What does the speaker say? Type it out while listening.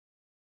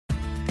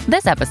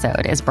This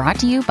episode is brought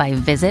to you by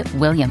Visit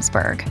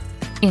Williamsburg.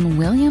 In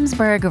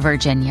Williamsburg,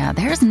 Virginia,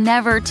 there's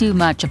never too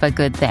much of a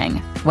good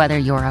thing. Whether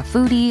you're a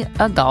foodie,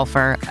 a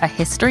golfer, a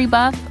history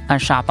buff, a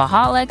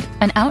shopaholic,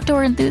 an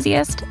outdoor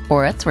enthusiast,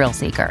 or a thrill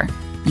seeker,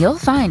 you'll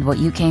find what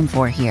you came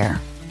for here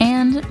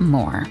and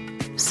more.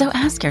 So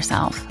ask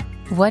yourself,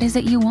 what is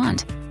it you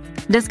want?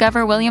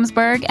 Discover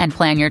Williamsburg and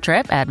plan your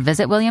trip at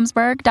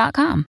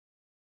visitwilliamsburg.com.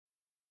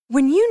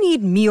 When you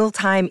need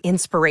mealtime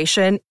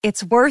inspiration,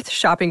 it's worth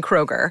shopping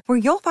Kroger, where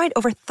you'll find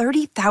over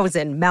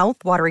 30,000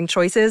 mouth-watering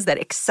choices that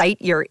excite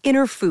your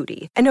inner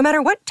foodie. And no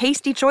matter what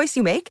tasty choice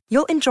you make,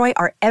 you'll enjoy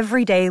our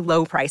everyday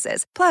low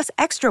prices, plus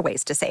extra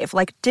ways to save,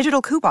 like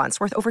digital coupons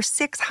worth over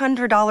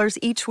 $600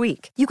 each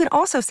week. You can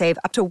also save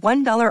up to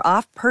 $1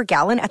 off per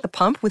gallon at the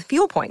pump with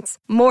fuel points.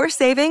 More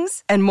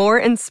savings and more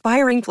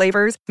inspiring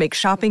flavors make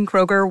shopping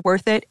Kroger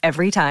worth it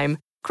every time.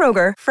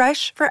 Kroger,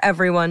 fresh for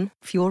everyone.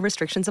 Fuel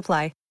restrictions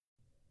apply.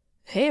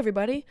 Hey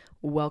everybody,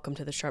 welcome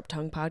to the Sharp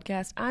Tongue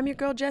Podcast. I'm your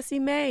girl Jessie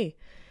May.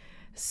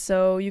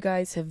 So you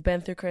guys have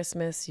been through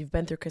Christmas, you've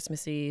been through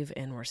Christmas Eve,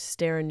 and we're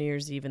staring New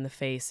Year's Eve in the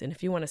face. And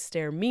if you want to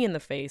stare me in the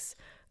face,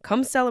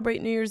 come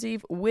celebrate New Year's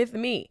Eve with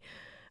me.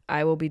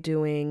 I will be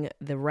doing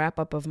the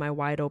wrap-up of my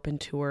Wide Open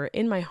tour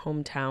in my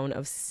hometown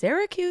of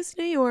Syracuse,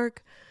 New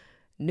York,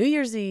 New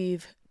Year's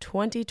Eve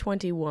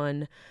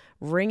 2021,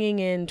 ringing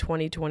in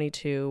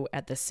 2022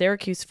 at the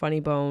Syracuse Funny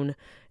Bone.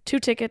 2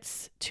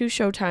 tickets, 2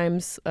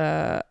 showtimes.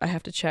 I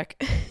have to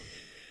check.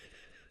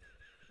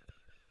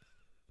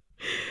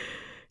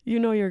 You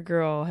know your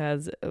girl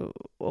has a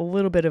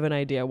little bit of an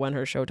idea when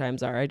her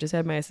showtimes are. I just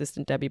had my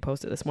assistant Debbie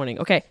post it this morning.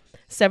 Okay,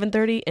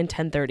 7:30 and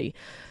 10:30.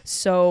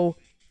 So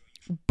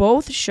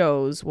both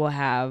shows will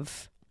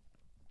have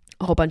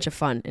a whole bunch of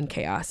fun and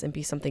chaos and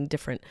be something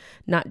different,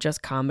 not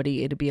just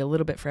comedy. It'll be a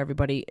little bit for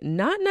everybody,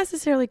 not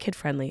necessarily kid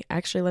friendly.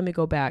 Actually, let me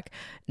go back.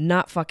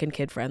 Not fucking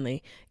kid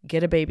friendly.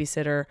 Get a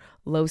babysitter,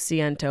 low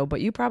ciento,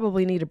 but you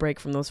probably need a break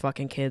from those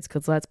fucking kids,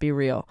 because let's be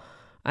real.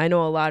 I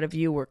know a lot of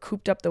you were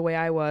cooped up the way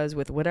I was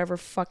with whatever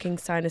fucking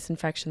sinus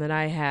infection that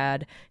I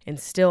had and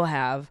still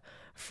have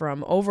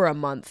from over a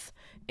month,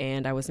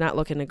 and I was not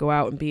looking to go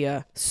out and be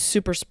a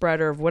super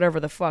spreader of whatever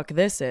the fuck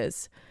this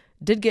is.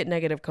 Did get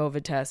negative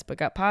COVID test, but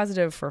got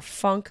positive for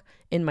funk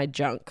in my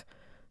junk.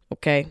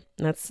 Okay,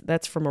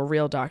 that's from a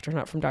real doctor,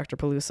 not from Dr.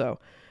 Peluso.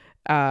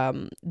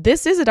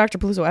 This is a Dr.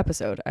 Peluso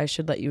episode. I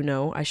should let you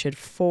know. I should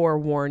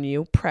forewarn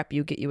you, prep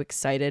you, get you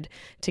excited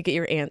to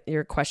get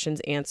your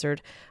questions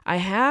answered. I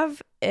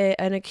have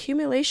an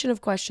accumulation of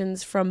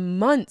questions from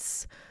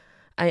months.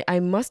 I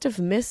must have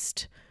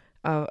missed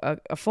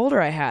a folder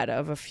I had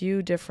of a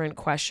few different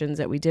questions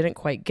that we didn't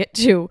quite get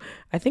to.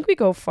 I think we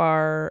go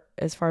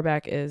as far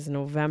back as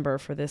November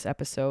for this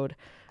episode.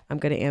 I'm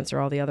going to answer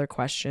all the other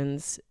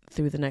questions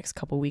through the next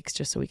couple weeks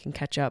just so we can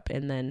catch up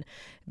and then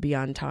be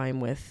on time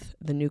with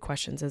the new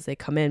questions as they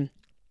come in.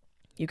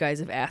 You guys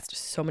have asked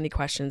so many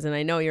questions, and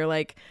I know you're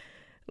like,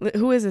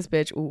 who is this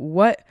bitch?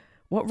 What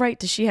right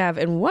does she have?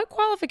 And what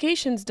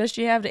qualifications does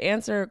she have to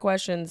answer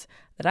questions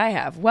that I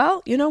have?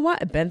 Well, you know what?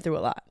 I've been through a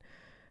lot.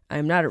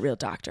 I'm not a real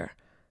doctor,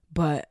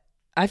 but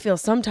I feel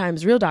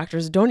sometimes real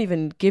doctors don't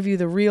even give you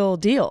the real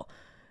deal.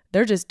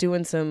 They're just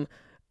doing some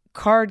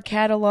card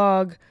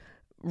catalog,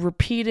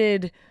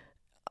 repeated,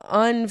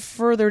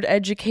 unfurthered,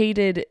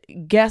 educated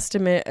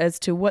guesstimate as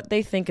to what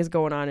they think is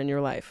going on in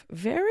your life.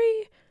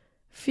 Very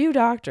few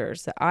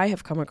doctors that I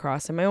have come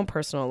across in my own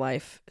personal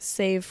life,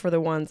 save for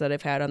the ones that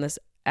I've had on this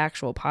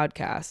actual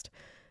podcast,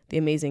 the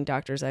amazing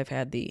doctors I've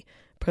had the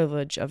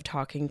privilege of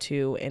talking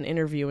to and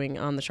interviewing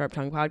on the Sharp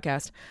Tongue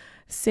Podcast,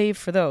 save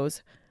for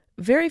those,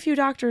 very few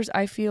doctors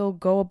I feel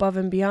go above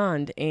and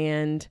beyond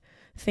and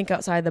think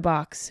outside the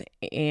box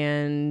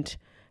and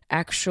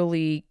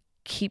actually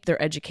keep their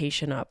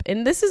education up.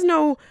 And this is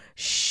no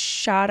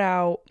shout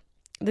out.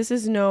 This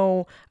is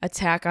no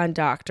attack on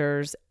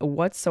doctors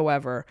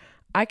whatsoever.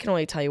 I can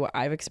only tell you what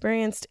I've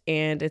experienced,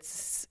 and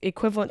it's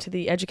equivalent to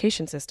the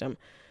education system.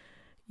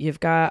 You've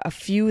got a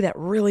few that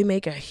really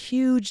make a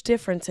huge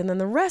difference, and then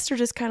the rest are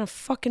just kind of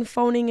fucking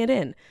phoning it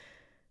in.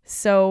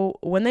 So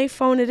when they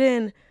phone it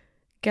in,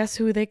 guess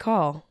who they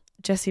call?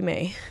 Jessie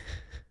May.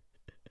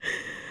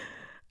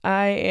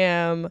 I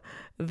am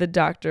the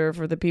doctor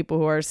for the people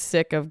who are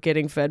sick of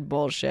getting fed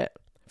bullshit.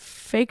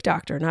 Fake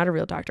doctor, not a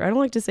real doctor. I don't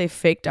like to say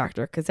fake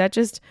doctor because that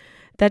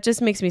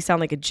just makes me sound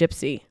like a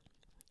gypsy.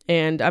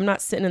 And I'm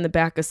not sitting in the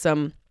back of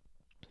some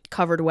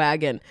covered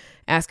wagon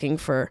asking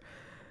for,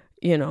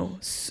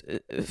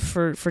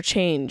 for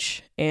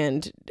change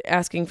and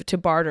asking to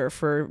barter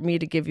for me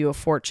to give you a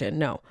fortune.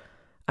 No.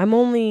 I'm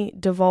only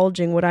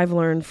divulging what I've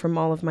learned from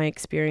all of my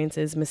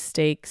experiences,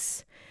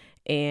 mistakes,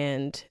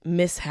 and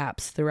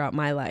mishaps throughout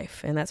my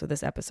life. And that's what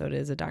this episode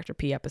is, a Dr.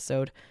 P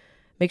episode.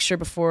 Make sure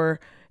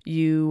before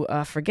you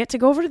forget to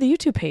go over to the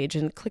YouTube page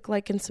and click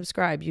like and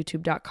subscribe,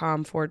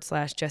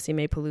 youtube.com/Jessie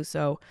May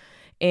Peluso.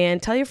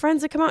 And tell your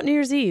friends to come out New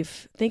Year's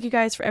Eve. Thank you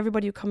guys for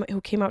everybody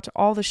who came out to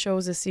all the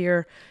shows this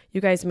year.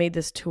 You guys made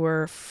this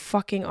tour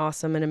fucking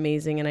awesome and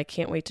amazing. And I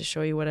can't wait to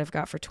show you what I've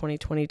got for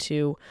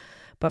 2022.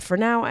 But for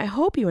now, I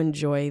hope you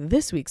enjoy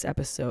this week's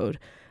episode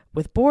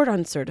with board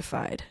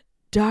uncertified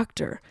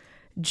Dr.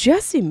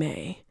 Jessie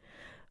May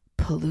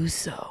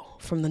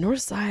Peluso from the north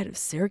side of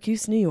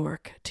Syracuse, New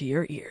York, to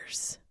your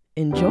ears.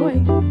 Enjoy.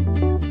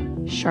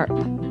 Sharp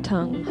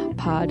Tongue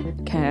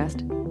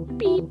Podcast.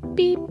 Beep,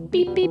 beep,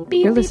 beep, beep,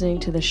 beep. You're listening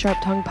to the Sharp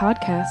Tongue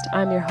Podcast.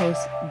 I'm your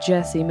host,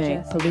 Jessie May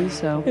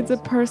Peluso. It's a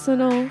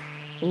personal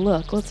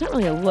look. Well, it's not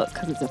really a look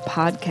because it's a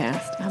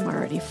podcast. I'm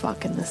already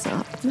fucking this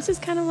up. This is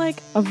kind of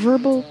like a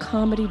verbal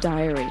comedy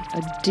diary,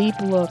 a deep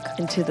look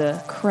into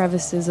the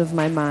crevices of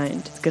my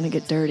mind. It's gonna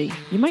get dirty.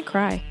 You might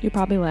cry. You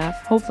probably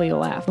laugh. Hopefully you'll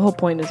laugh. The whole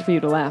point is for you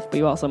to laugh, but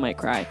you also might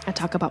cry. I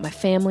talk about my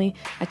family.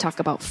 I talk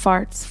about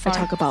farts. I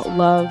talk about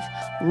love,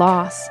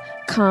 loss,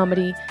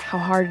 comedy, how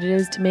hard it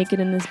is to make it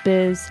in this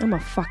biz. I'm a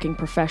fucking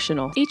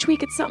professional. Each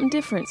week it's something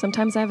different.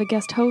 Sometimes I have a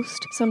guest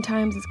host.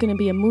 Sometimes it's gonna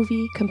be a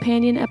movie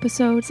companion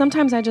episode.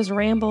 Sometimes I just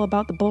ramble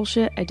about the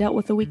bullshit I dealt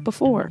with the week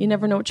before. You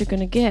never know what you're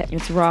gonna get.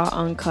 It's raw,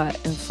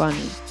 uncut, and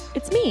funny.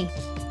 It's me.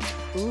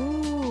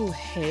 Ooh,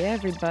 hey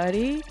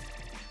everybody.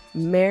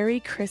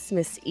 Merry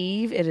Christmas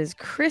Eve. It is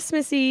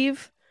Christmas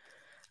Eve.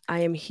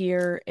 I am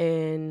here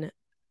in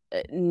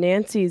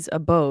Nancy's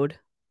abode.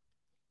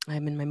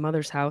 I'm in my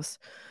mother's house,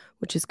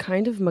 which is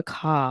kind of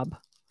macabre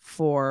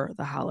for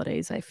the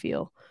holidays, I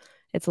feel.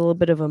 It's a little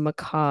bit of a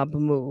macabre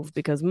move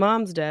because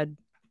mom's dead.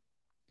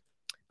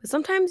 But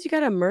sometimes you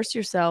got to immerse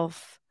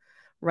yourself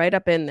right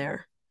up in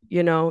there.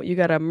 You know, you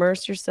got to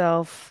immerse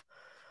yourself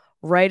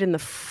right in the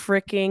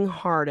freaking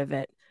heart of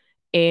it.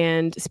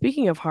 And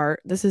speaking of heart,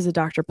 this is a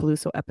Dr.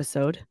 Peluso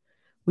episode.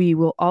 We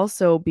will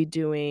also be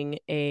doing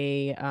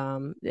a,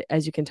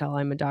 as you can tell,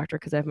 I'm a doctor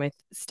because I have my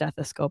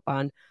stethoscope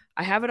on.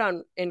 I have it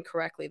on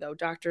incorrectly, though.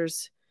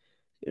 Doctors,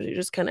 you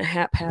just kind of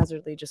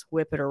haphazardly just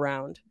whip it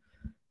around.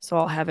 So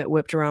I'll have it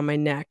whipped around my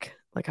neck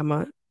like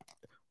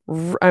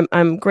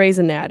I'm Grey's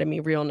Anatomy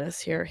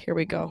realness here. Here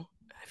we go.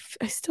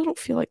 I still don't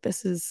feel like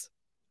this is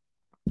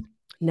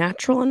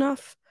natural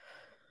enough.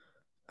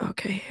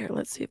 Okay, here,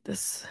 let's see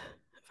if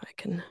I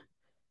can, I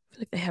feel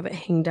like they have it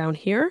hang down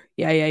here.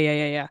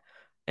 Yeah.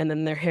 And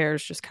then their hair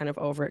is just kind of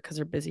over it because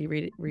they're busy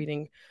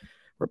reading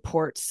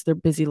reports. They're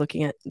busy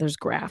looking at, there's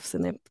graphs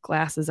and they have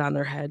glasses on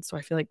their head. So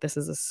I feel like this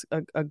is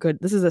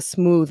this is a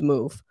smooth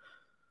move.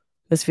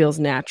 This feels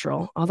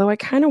natural. Although I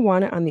kind of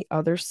want it on the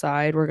other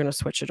side. We're going to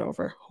switch it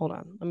over. Hold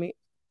on. Let me,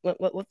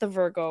 let the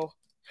Virgo.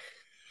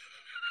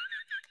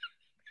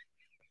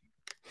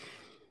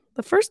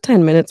 The first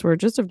 10 minutes were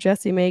just of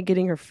Jessie May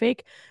getting her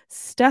fake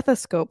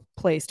stethoscope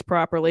placed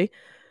properly.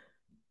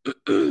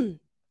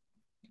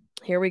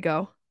 Here we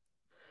go.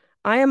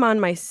 I am on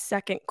my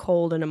second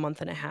cold in a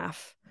month and a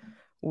half,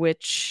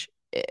 which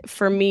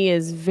for me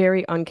is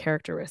very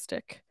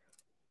uncharacteristic.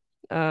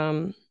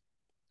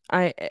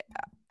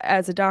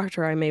 As a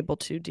doctor, I'm able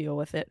to deal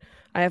with it.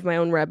 I have my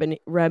own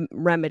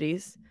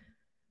remedies.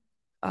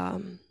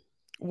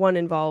 One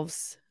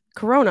involves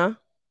Corona,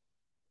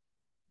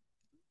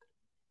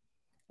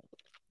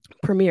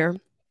 Premier,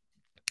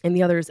 and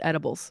the other is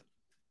edibles.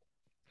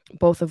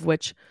 Both of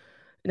which,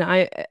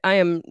 now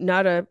I'm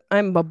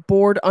a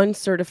board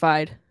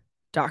uncertified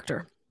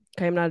doctor.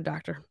 Okay, I'm not a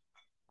doctor.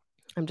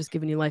 I'm just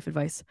giving you life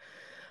advice.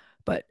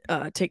 But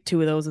take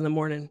 2 of those in the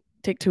morning.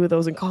 Take 2 of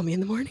those and call me in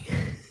the morning.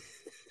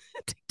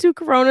 Take 2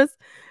 Coronas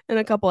and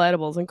a couple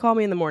edibles and call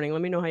me in the morning.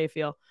 Let me know how you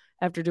feel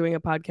after doing a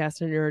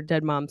podcast in your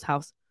dead mom's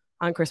house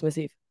on Christmas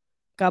Eve.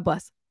 God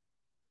bless.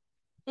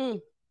 I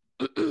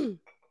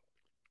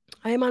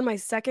am on my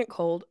second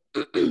cold.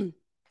 I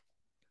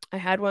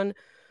had one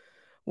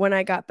when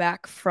I got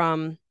back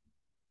from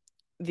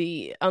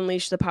the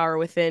Unleash the Power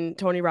Within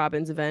Tony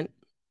Robbins event.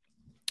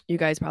 You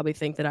guys probably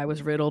think that I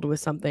was riddled with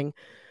something,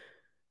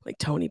 like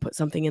Tony put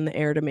something in the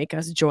air to make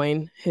us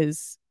join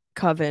his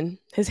coven,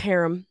 his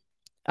harem.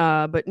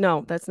 But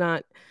no, that's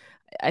not.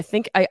 I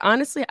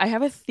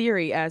have a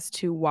theory as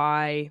to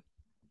why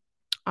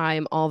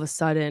I'm all of a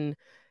sudden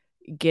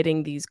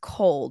getting these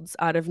colds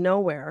out of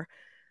nowhere.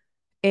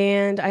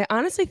 And I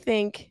honestly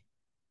think,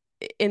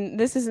 and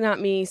this is not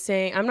me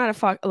saying, I'm not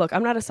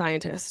a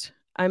scientist.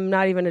 I'm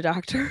not even a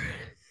doctor.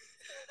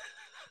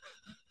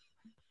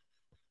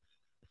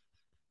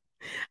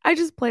 I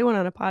just play one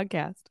on a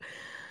podcast.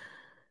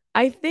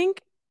 I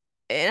think,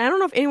 and I don't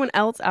know if anyone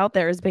else out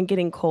there has been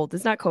getting colds.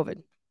 It's not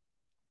COVID.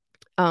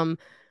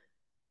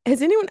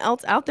 Has anyone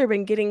else out there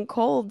been getting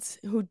colds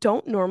who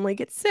don't normally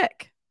get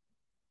sick?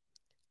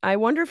 I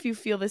wonder if you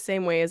feel the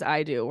same way as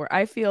I do, where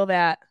I feel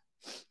that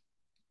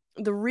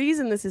the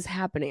reason this is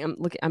happening,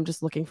 I'm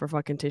just looking for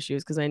fucking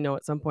tissues because I know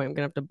at some point I'm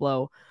gonna have to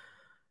blow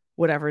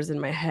whatever's in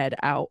my head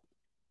out.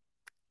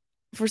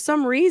 For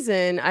some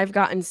reason, I've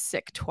gotten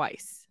sick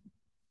twice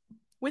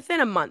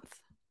within a month,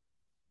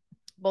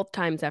 both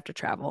times after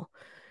travel,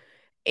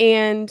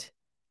 and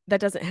that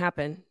doesn't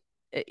happen.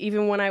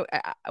 Even when I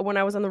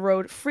was on the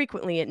road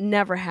frequently, it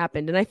never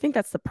happened, and I think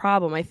that's the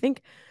problem. I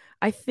think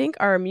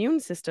our immune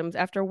systems,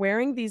 after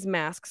wearing these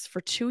masks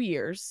for 2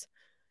 years,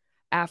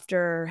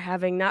 after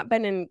having not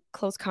been in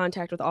close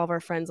contact with all of our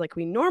friends like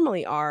we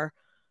normally are,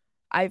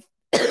 I'm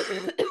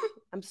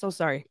so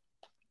sorry.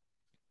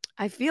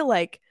 I feel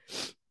like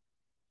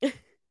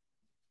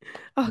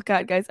Oh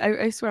God, guys,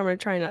 I swear I'm gonna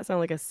try and not sound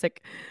like a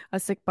sick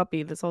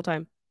puppy this whole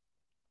time.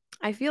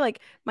 I feel like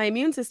my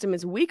immune system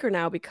is weaker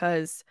now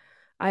because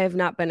I have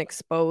not been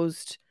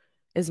exposed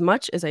as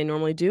much as I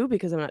normally do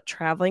because I'm not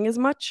traveling as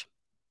much.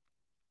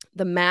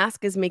 The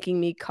mask is making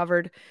me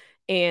covered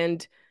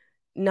and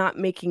not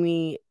making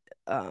me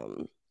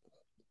um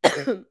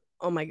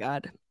oh my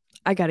God.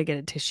 I gotta get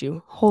a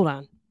tissue. Hold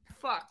on.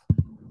 Fuck.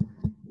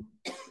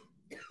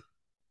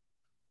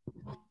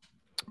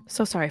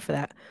 So sorry for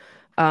that.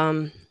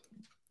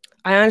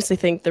 I honestly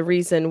think the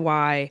reason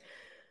why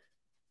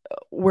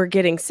we're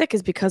getting sick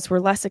is because we're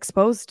less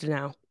exposed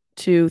now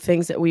to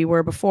things that we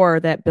were before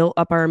that built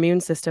up our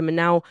immune system. And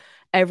now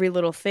every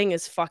little thing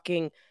is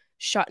fucking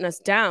shutting us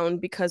down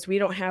because we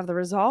don't have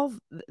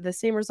the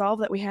same resolve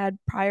that we had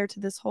prior to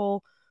this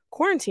whole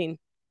quarantine.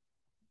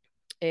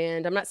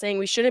 And I'm not saying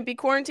we shouldn't be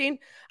quarantined.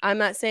 I'm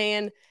not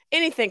saying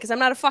anything because I'm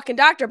not a fucking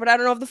doctor, but I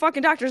don't know if the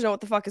fucking doctors know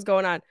what the fuck is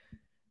going on.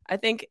 I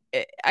think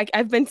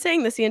I've been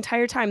saying this the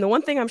entire time. The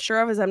one thing I'm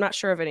sure of is I'm not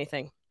sure of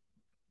anything.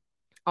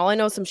 All I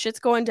know is some shit's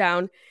going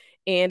down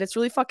and it's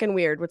really fucking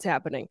weird what's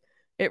happening.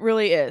 It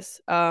really is.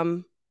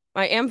 I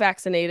am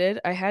vaccinated.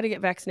 I had to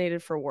get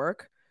vaccinated for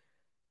work.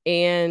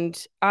 And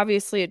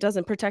obviously, it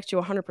doesn't protect you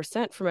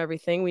 100% from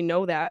everything. We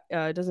know that.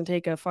 It doesn't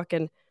take a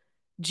fucking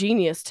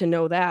genius to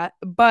know that.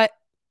 But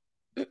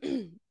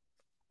in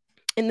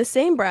the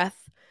same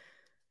breath,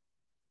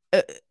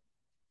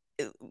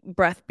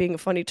 breath being a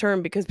funny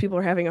term because people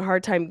are having a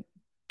hard time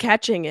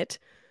catching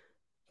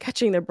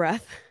their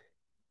breath.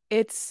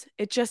 It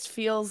just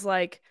feels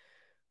like,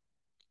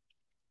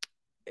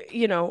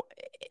 you know,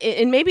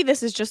 and maybe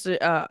this is just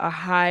a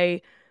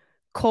high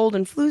cold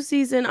and flu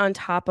season on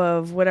top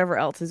of whatever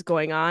else is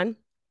going on.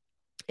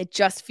 It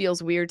just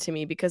feels weird to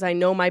me because I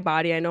know my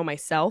body, I know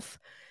myself,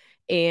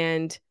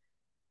 and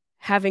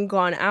having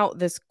gone out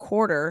this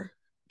quarter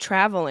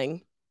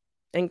traveling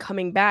and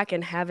coming back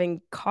and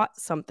having caught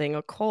something,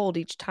 a cold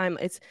each time,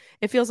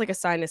 it feels like a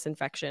sinus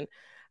infection.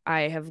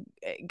 I have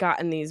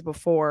gotten these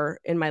before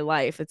in my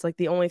life. It's like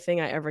the only thing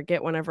I ever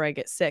get whenever I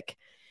get sick.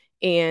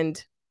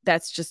 And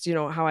that's just,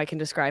 how I can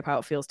describe how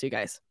it feels to you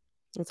guys.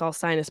 It's all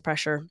sinus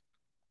pressure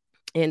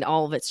and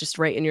all of it's just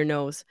right in your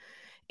nose.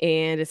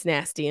 And it's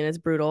nasty and it's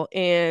brutal.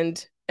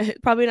 And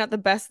probably not the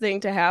best thing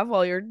to have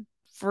while you're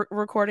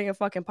recording a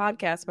fucking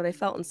podcast, but I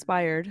felt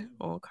inspired.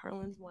 Oh,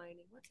 Carlin's whining.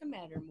 What's the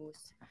matter,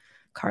 Moose?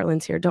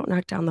 Carlin's here. Don't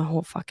knock down the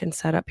whole fucking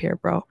setup here,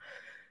 bro.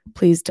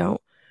 Please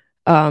don't.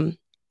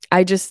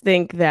 I just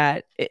think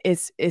that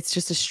it's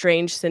just a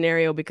strange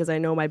scenario because I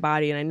know my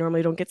body and I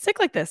normally don't get sick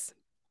like this.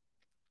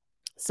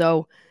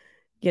 So,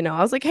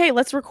 I was like, hey,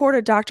 let's record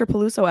a Dr.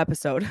 Peluso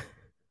episode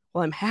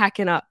while I'm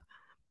hacking up.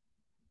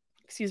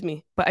 Excuse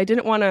me. But I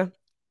didn't want to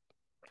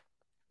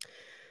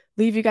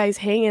leave you guys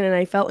hanging, and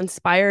I felt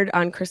inspired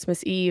on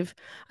Christmas Eve.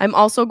 I'm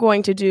also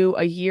going to do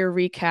a year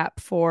recap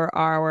for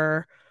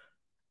our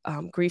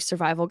grief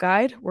survival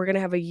guide. We're going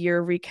to have a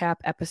year recap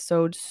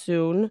episode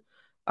soon.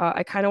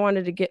 I kind of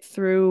wanted to get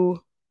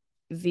through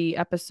the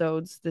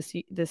episodes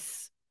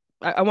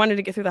I wanted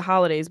to get through the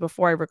holidays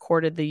before I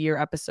recorded the year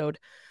episode,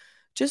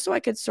 just so I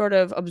could sort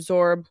of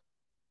absorb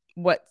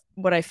what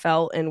I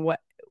felt and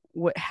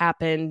what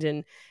happened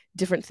and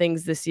different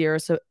things this year,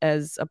 so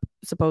as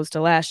opposed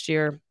to last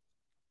year,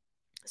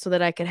 so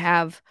that I could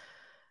have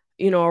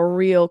a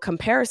real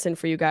comparison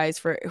for you guys,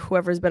 for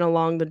whoever's been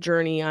along the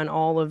journey on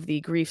all of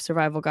the grief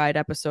survival guide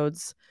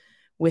episodes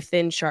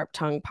within Sharp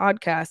Tongue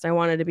podcast. I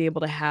wanted to be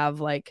able to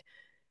have a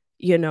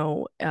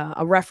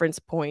reference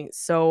point.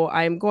 So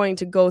I'm going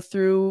to go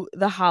through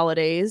the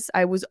holidays.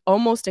 I was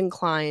almost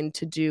inclined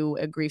to do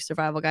a grief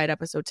survival guide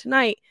episode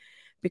tonight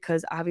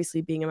because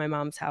obviously being in my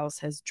mom's house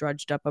has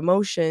drudged up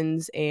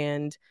emotions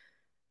and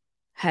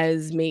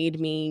has made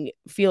me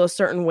feel a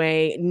certain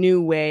way,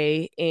 new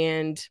way,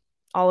 and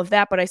all of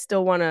that. But I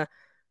still want to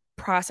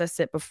process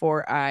it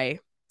before I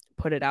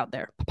put it out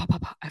there. I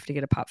have to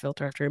get a pop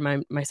filter. I have to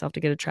remind myself to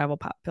get a travel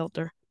pop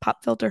filter.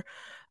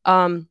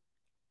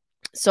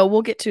 So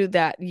we'll get to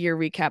that year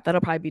recap. That'll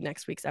probably be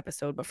next week's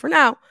episode. But for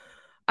now,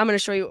 I'm going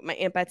to show you what my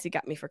Aunt Betsy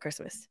got me for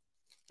Christmas.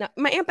 Now,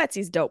 my Aunt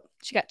Betsy's dope.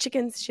 She got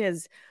chickens. She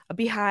has a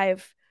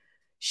beehive.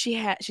 She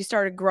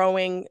started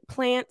growing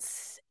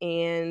plants,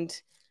 and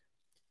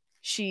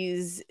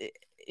she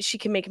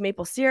can make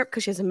maple syrup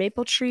because she has a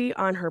maple tree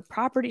on her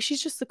property.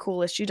 She's just the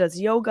coolest. She does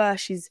yoga.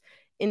 She's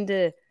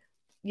into,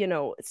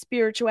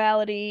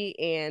 spirituality,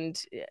 and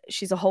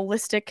she's a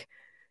holistic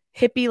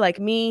hippie like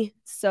me.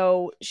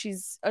 So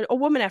she's a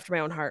woman after my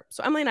own heart.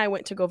 So Emily and I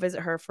went to go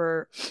visit her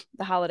for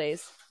the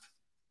holidays.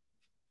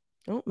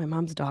 Oh, my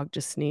mom's dog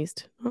just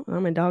sneezed. Oh, my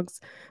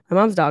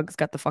mom's dog's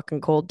got the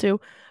fucking cold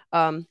too.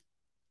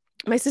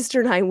 My sister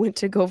and I went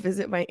to go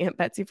visit my Aunt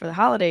Betsy for the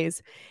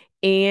holidays,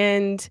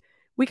 and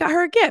we got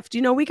her a gift.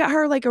 We got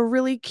her like a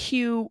really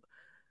cute,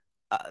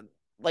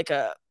 like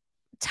a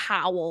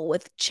towel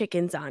with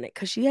chickens on it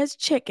because she has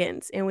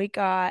chickens, and we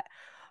got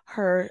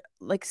her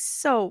like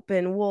soap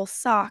and wool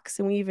socks,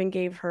 and we even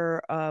gave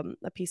her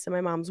a piece of my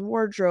mom's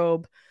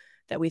wardrobe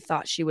that we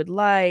thought she would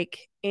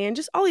like, and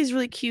just all these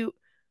really cute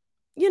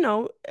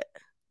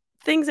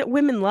things that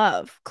women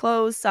love: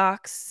 clothes,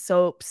 socks,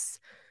 soaps,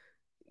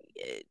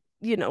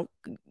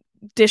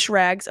 dish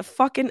rags.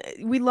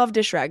 We love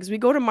dish rags. We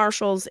go to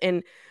Marshall's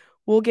and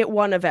we'll get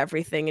one of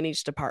everything in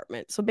each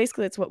department. So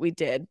basically that's what we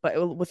did, but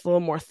with a little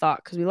more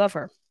thought because we love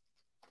her.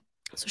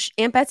 So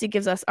Aunt Betsy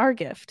gives us our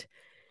gift,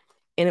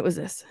 and it was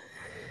this.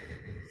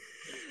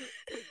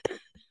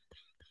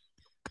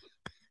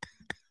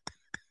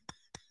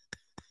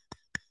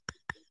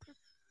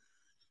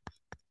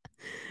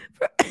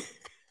 For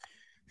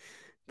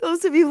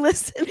those of you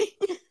listening,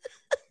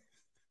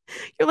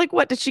 you're like,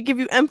 what? Did she give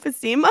you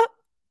emphysema?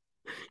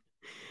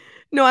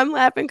 No, I'm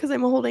laughing because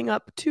I'm holding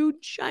up 2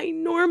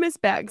 ginormous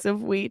bags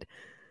of weed.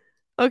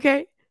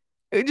 Okay?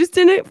 Just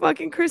in a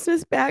fucking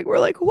Christmas bag. We're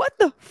like, what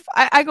the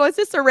I go, is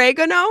this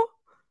oregano?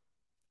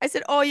 I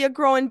said, oh, you're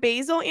growing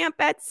basil, Aunt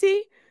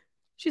Betsy?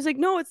 She's like,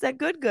 no, it's that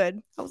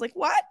good. I was like,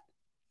 what?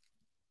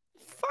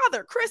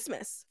 Father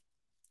Christmas.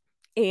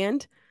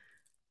 And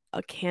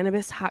a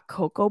cannabis hot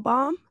cocoa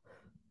bomb.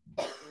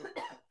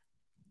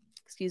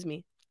 Excuse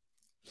me.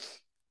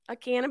 A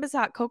cannabis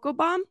hot cocoa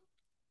bomb.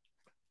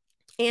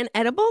 And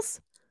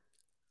edibles.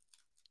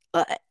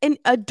 And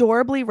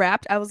adorably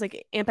wrapped. I was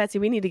like, Aunt Betsy,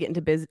 we need to get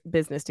into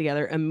business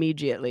together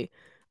immediately.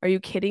 Are you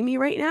kidding me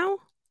right now?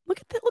 Look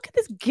at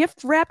this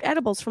gift wrapped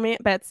edibles from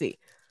Aunt Betsy.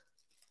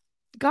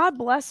 God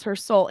bless her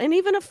soul. And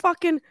even a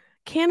fucking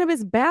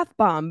cannabis bath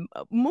bomb.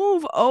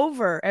 Move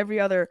over,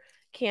 every other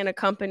can of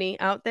company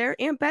out there.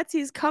 Aunt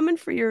Betsy's coming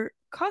for your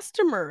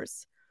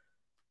customers.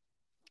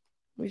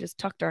 We just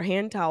tucked our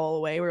hand towel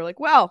away. We were like,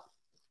 well,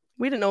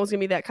 we didn't know it was gonna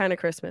be that kind of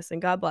Christmas,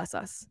 and God bless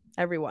us,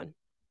 everyone.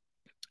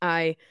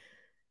 I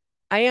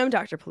am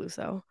Dr.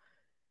 Peluso.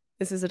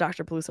 This is a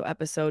Dr. Peluso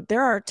episode.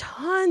 There are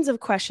tons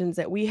of questions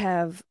that we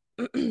have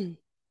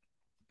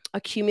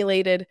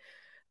accumulated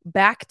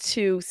back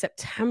to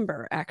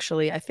September,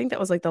 actually. I think that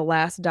was like the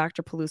last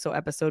Dr. Peluso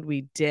episode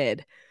we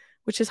did,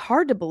 which is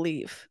hard to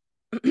believe.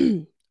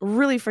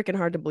 Really freaking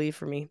hard to believe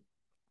for me.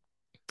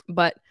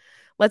 But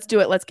let's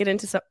do it. Let's get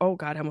into some. Oh,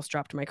 God, I almost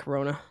dropped my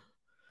Corona.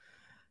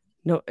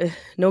 No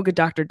good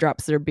doctor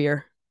drops their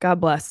beer.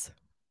 God bless.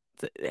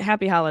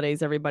 Happy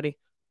holidays, everybody.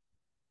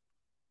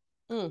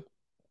 I'm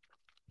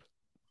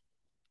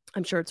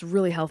sure it's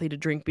really healthy to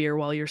drink beer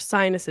while your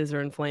sinuses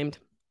are inflamed.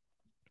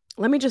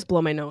 Let me just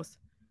blow my nose.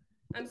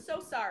 I'm so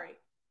sorry.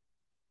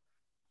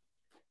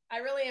 I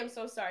really am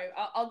so sorry.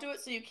 I'll do it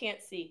so you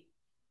can't see.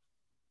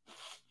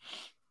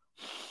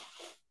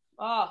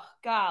 Oh,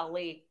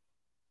 golly.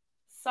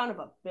 Son of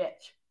a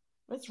bitch.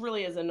 This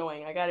really is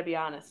annoying. I got to be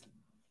honest.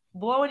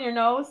 Blowing your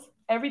nose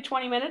every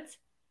 20 minutes?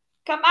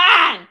 Come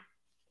on!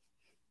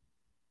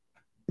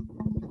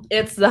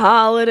 It's the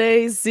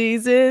holiday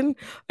season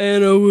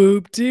and a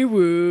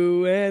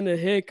whoop-de-woo and a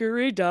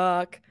hickory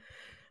dock.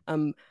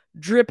 I'm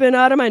dripping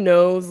out of my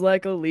nose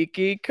like a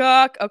leaky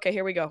cock. Okay,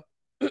 here we go.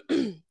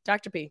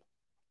 Dr. P.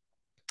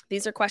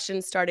 These are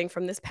questions starting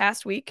from this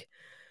past week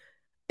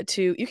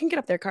to, you can get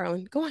up there,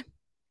 Carlin. Go on.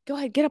 Go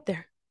ahead. Get up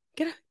there.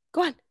 Go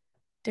on.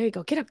 There you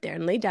go. Get up there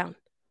and lay down.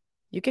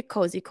 You get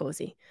cozy.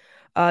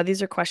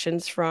 These are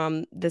questions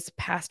from this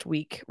past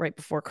week, right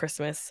before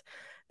Christmas.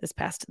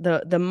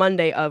 The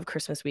Monday of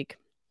Christmas week.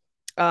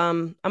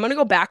 I'm going to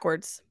go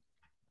backwards.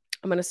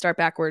 I'm going to start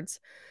backwards.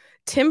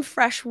 Tim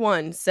Fresh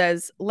 1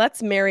 says,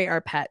 let's marry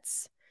our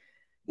pets.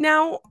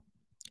 Now,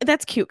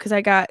 that's cute because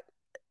I got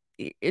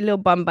little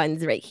bum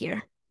buns right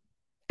here.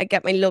 I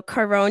got my little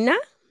Corona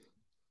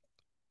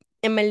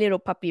and my little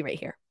puppy right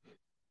here.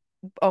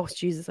 Oh,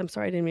 Jesus. I'm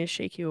sorry. I didn't mean to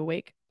shake you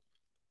awake.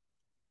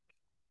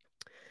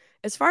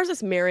 As far as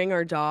us marrying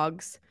our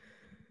dogs,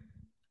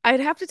 I'd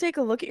have to take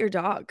a look at your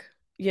dog.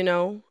 I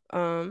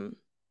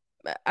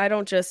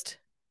don't just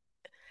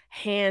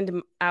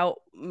hand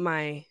out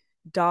my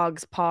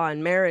dog's paw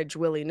in marriage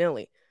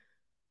willy-nilly.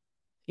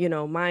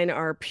 Mine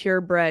are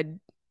purebred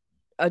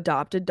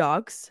adopted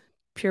dogs,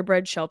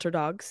 purebred shelter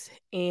dogs,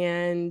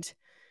 and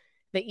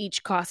they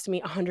each cost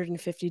me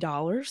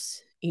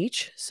 $150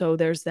 each. So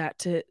there's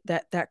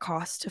that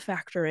cost to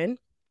factor in.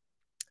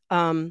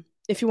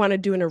 If you want to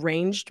do an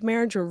arranged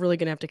marriage, we're really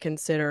going to have to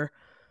consider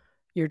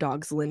your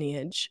dog's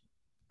lineage.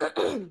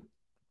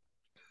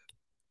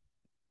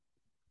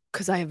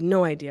 Because I have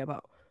no idea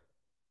about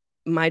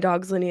my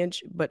dog's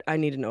lineage, but I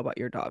need to know about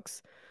your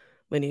dog's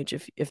lineage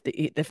if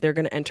they're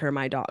going to enter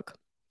my dog.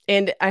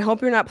 And I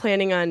hope you're not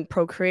planning on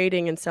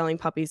procreating and selling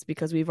puppies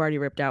because we've already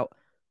ripped out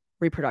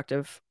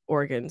reproductive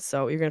organs.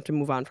 So you're going to have to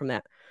move on from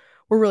that.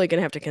 We're really going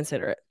to have to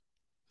consider it.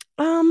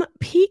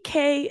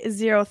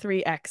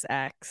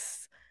 PK03XX.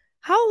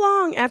 How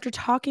long after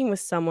talking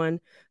with someone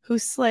who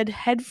slid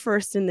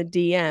headfirst in the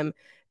DM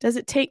does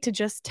it take to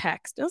just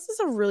text? Now, this is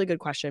a really good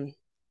question.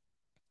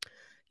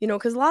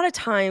 Because a lot of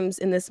times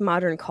in this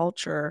modern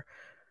culture,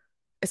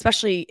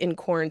 especially in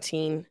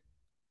quarantine,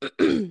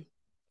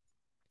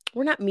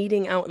 we're not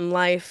meeting out in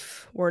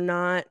life. We're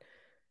not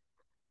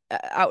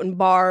out in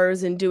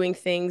bars and doing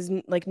things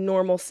like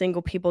normal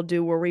single people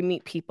do, where we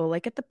meet people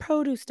like at the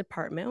produce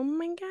department. Oh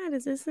my God,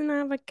 is this an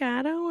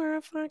avocado or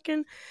a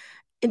fucking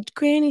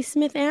Granny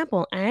Smith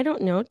apple? I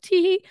don't know.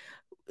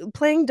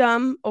 playing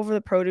dumb over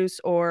the produce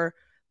or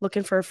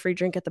looking for a free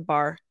drink at the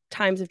bar,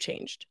 times have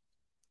changed.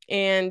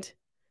 And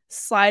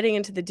sliding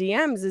into the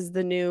DMs is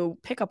the new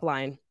pickup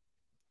line.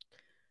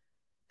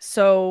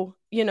 So,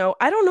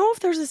 I don't know if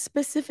there's a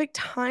specific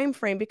time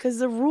frame because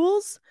the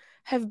rules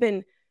have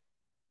been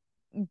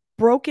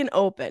broken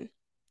open.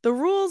 The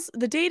rules,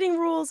 the dating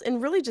rules,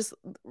 and really just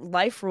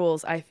life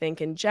rules, I think,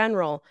 in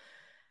general,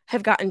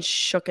 have gotten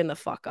shooken the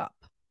fuck up.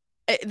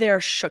 They're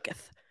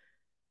shooketh.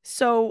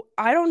 So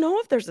I don't know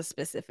if there's a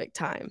specific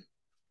time.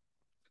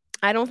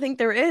 I don't think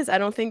there is. I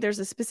don't think there's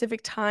a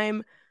specific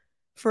time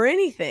for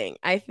anything.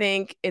 I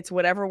think it's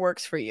whatever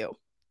works for you.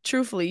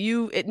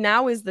 Truthfully,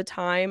 now is the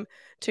time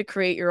to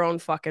create your own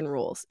fucking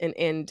rules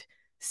and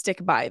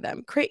stick by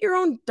them. Create your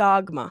own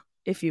dogma,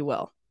 if you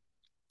will.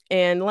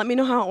 And let me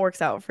know how it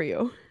works out for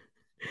you.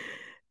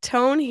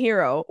 Tone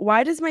Hero,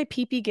 why does my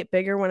pee-pee get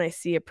bigger when I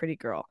see a pretty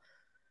girl?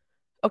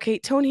 Okay,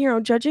 Tone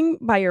Hero, judging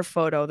by your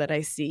photo that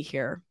I see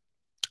here,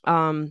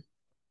 I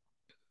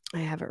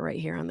have it right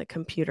here on the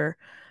computer.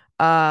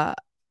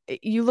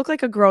 You look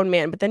like a grown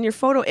man, but then your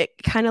photo, it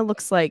kind of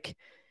looks like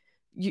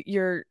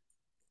your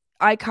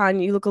icon,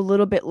 you look a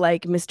little bit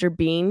like Mr.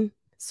 Bean.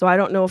 So I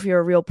don't know if you're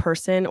a real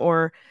person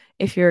or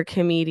if you're a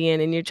comedian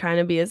and you're trying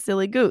to be a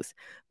silly goose.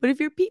 But if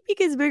your pee-pee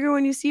gets bigger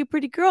when you see a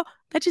pretty girl,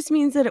 that just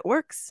means that it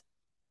works.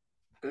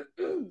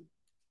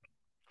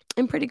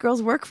 And pretty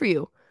girls work for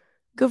you.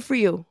 Good for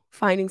you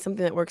finding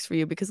something that works for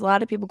you, because a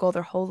lot of people go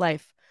their whole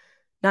life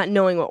not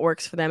knowing what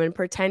works for them and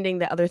pretending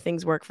that other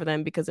things work for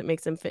them because it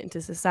makes them fit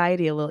into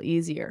society a little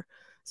easier.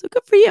 So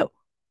good for you.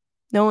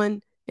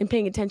 Knowing and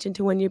paying attention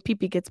to when your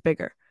pee-pee gets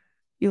bigger.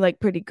 You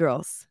like pretty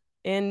girls.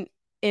 And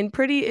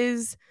pretty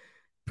is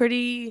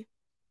pretty,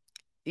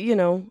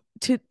 the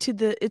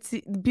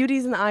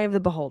beauty's in the eye of the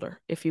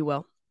beholder, if you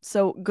will.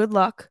 So good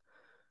luck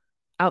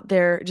out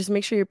there. Just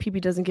make sure your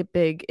pee-pee doesn't get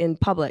big in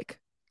public.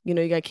 You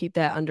got to keep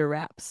that under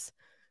wraps.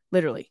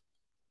 Literally.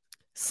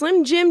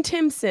 Slim Jim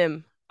Tim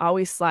Sim,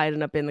 always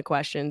sliding up in the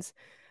questions.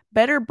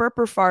 Better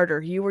burper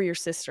farter, you or your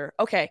sister?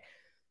 Okay.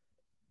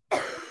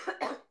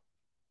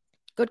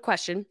 Good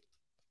question.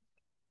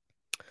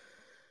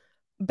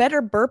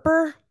 Better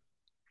burper?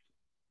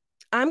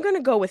 I'm going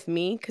to go with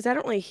me because I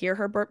don't really hear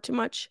her burp too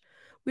much.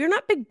 We're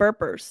not big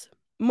burpers.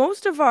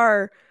 Most of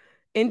our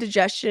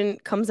indigestion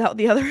comes out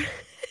the other end.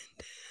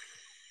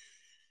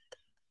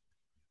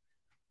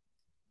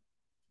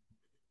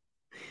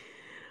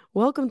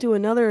 Welcome to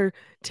another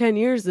 10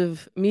 years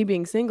of me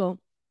being single.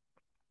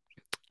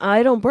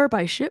 I don't burp,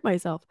 I shit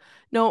myself.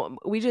 No,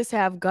 we just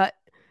have gut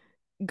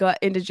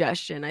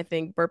indigestion. I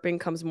think burping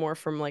comes more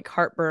from like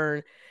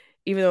heartburn,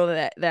 even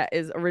though that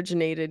is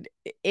originated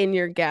in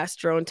your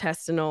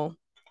gastrointestinal,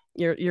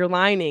 your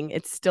lining.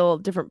 It's still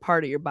a different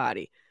part of your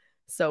body.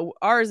 So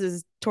ours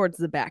is towards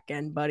the back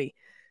end, buddy.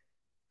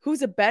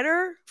 Who's a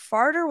better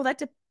farter? Well, that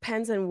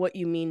depends on what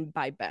you mean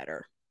by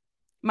better.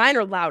 Mine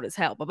are loud as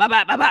hell.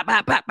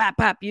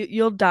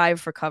 You'll dive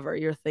for cover.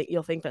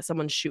 You'll think that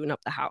someone's shooting up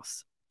the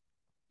house.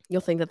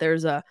 You'll think that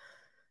there's a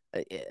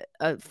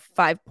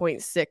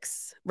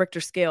 5.6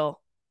 Richter scale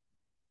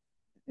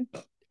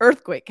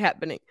earthquake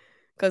happening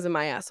because of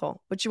my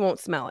asshole, but you won't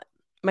smell it.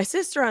 My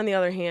sister, on the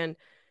other hand,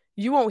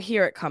 you won't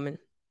hear it coming.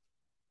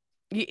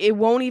 It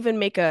won't even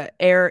make a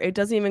air. It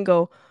doesn't even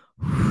go.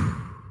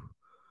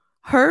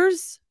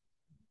 Hers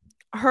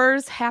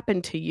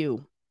happened to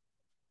you.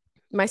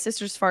 My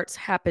sister's farts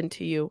happen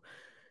to you.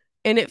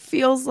 And it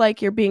feels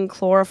like you're being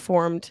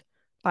chloroformed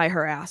by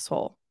her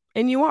asshole.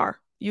 And you are.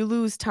 You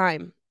lose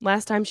time.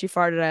 Last time she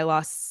farted, I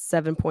lost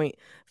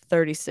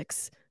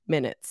 7.36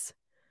 minutes.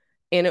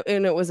 And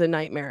it was a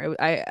nightmare.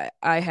 I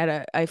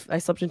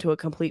slept into a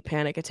complete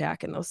panic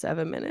attack in those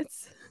 7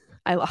 minutes.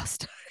 I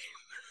lost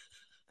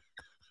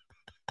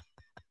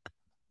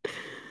time.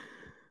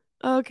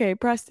 Okay,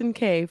 Preston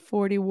K,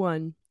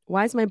 41.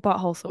 Why is my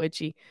butthole so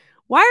itchy?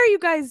 Why are you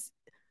guys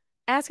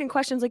asking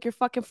questions like you're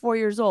fucking 4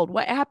 years old?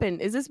 What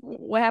happened? Is this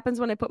what happens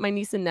when I put my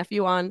niece and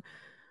nephew on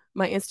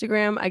my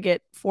Instagram? I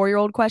get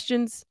 4-year-old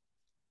questions.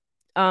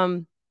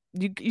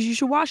 You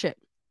should wash it.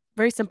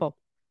 Very simple.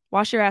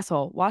 Wash your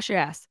asshole. Wash your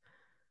ass.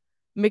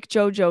 Mick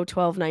Jojo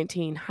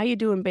 1219. How you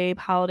doing, babe?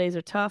 Holidays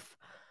are tough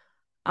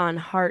on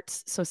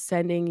hearts, so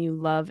sending you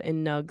love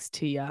and nugs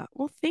to ya.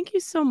 Well, thank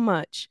you so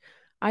much.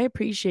 I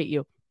appreciate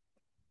you.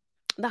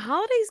 The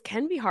holidays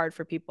can be hard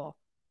for people.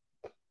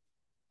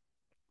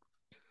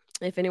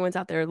 If anyone's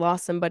out there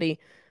lost somebody,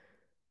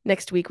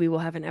 next week we will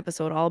have an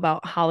episode all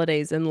about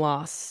holidays and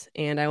loss,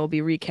 and I will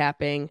be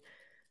recapping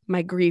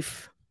my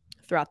grief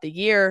throughout the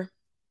year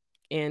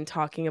and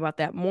talking about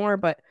that more.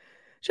 But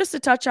just to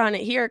touch on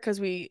it here,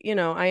 because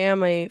I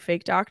am a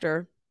fake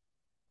doctor,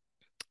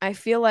 I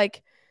feel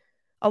like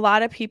a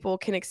lot of people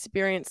can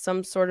experience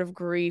some sort of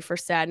grief or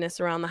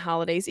sadness around the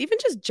holidays, even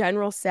just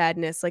general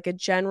sadness, like a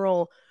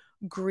general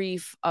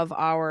grief of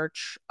our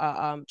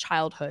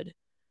childhood.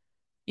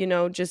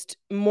 Just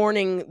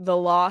mourning the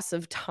loss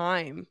of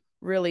time.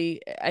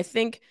 Really, I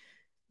think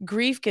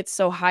grief gets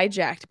so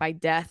hijacked by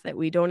death that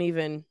we don't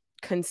even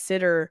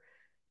consider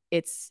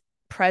its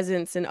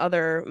presence in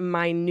other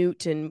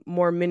minute and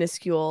more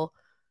minuscule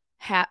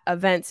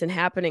events and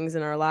happenings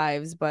in our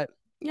lives. But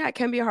yeah, it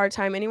can be a hard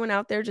time. Anyone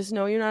out there, just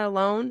know you're not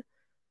alone.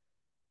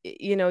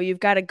 You know, you've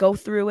got to go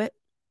through it,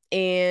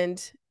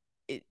 and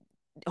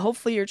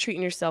hopefully you're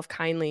treating yourself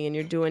kindly and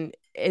you're doing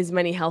as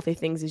many healthy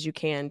things as you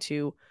can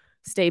to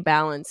stay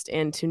balanced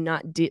and to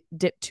not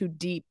dip too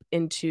deep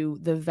into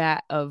the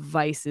vat of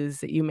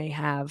vices that you may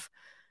have,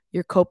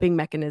 your coping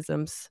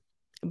mechanisms.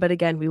 But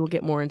again, we will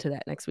get more into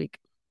that next week.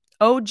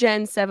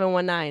 Gen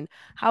 719,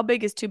 how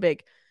big is too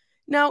big?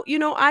 Now, you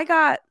know, I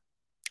got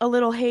a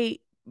little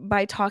hate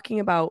by talking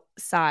about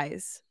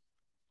size.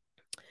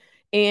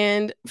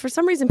 And for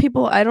some reason,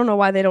 people, I don't know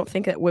why they don't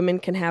think that women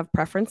can have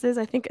preferences.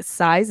 I think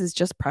size is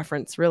just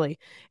preference, really.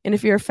 And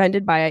if you're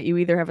offended by it, you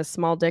either have a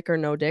small dick or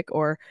no dick,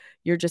 or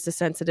you're just a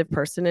sensitive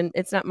person. And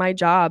it's not my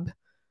job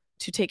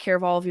to take care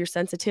of all of your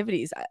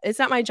sensitivities. It's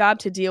not my job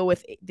to deal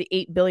with the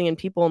 8 billion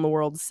people in the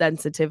world's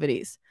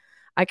sensitivities.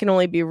 I can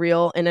only be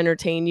real and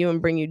entertain you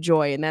and bring you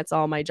joy. And that's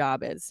all my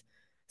job is.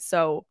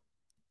 So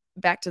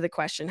back to the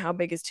question, how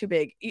big is too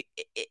big?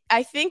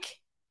 I think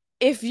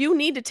if you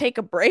need to take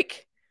a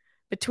break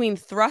between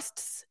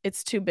thrusts,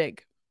 it's too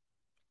big.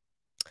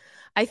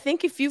 I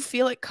think if you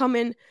feel it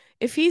coming,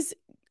 if he's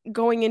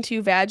going into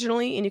you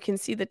vaginally and you can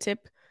see the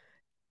tip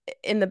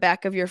in the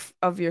back of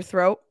your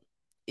throat,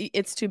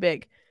 it's too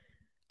big.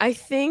 I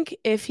think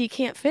if he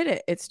can't fit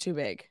it, it's too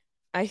big.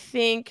 I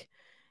think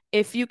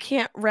if you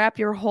can't wrap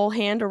your whole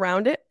hand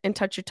around it and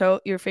touch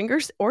your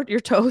fingers or your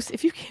toes,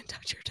 if you can't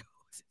touch your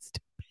toes, it's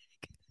too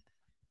big.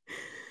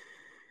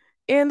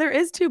 And there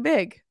is too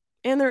big.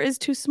 And there is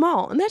too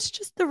small. And that's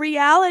just the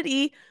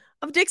reality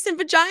of dicks and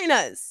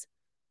vaginas.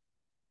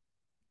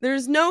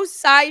 There's no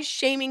size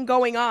shaming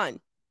going on.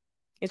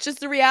 It's just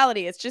the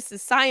reality. It's just a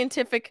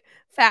scientific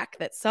fact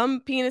that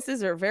some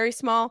penises are very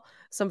small,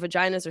 some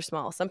vaginas are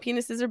small. Some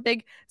penises are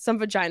big, some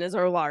vaginas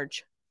are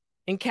large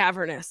and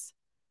cavernous,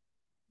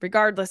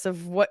 regardless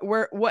of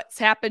what's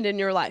happened in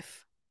your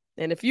life.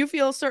 And if you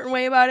feel a certain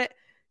way about it,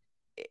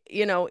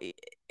 you know,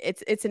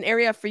 it's an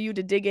area for you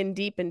to dig in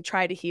deep and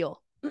try to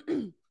heal.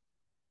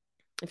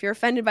 If you're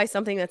offended by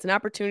something, that's an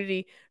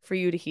opportunity for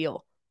you to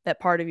heal that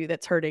part of you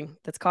that's hurting,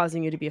 that's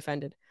causing you to be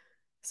offended.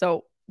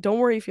 So don't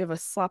worry if you have a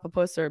slop of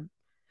puss or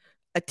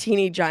a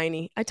tiny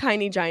giny, or a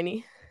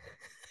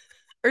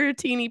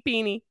teeny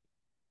peeny,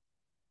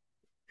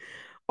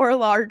 or a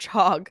large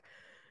hog.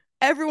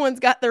 Everyone's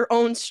got their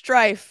own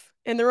strife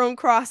and their own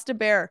cross to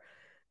bear.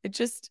 It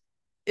just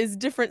is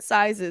different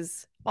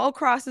sizes. All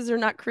crosses are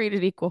not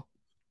created equal.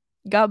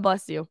 God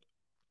bless you.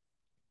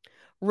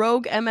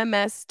 Rogue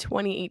MMS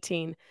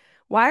 2018.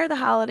 Why are the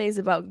holidays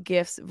about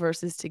gifts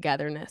versus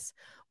togetherness?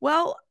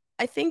 Well,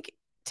 I think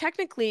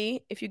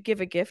technically, if you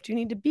give a gift, you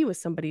need to be with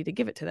somebody to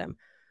give it to them.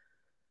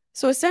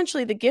 So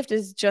essentially, the gift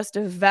is just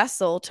a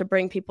vessel to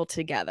bring people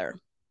together.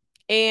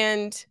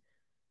 And,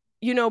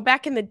 you know,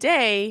 back in the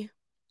day,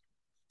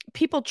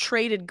 people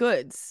traded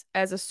goods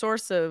as a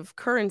source of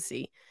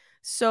currency.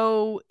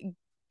 So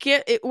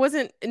it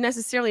wasn't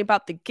necessarily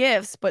about the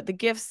gifts, but the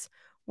gifts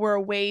were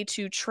a way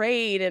to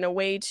trade and a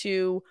way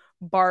to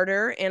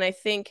barter. And I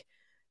think,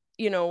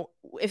 you know,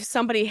 if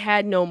somebody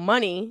had no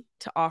money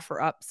to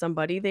offer up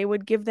somebody, they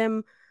would give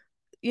them,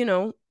 you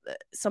know,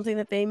 something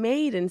that they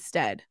made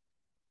instead.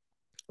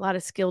 A lot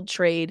of skilled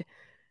trade,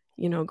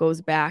 you know,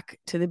 goes back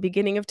to the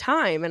beginning of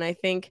time. And I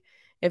think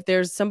if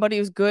there's somebody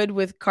who's good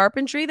with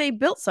carpentry, they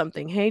built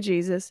something. Hey,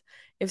 Jesus.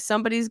 If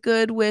somebody's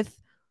good with,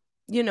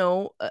 you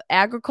know,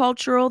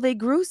 agricultural, they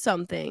grew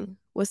something.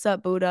 What's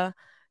up, Buddha?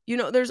 You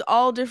know, there's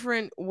all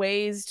different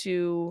ways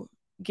to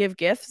give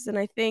gifts. And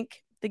I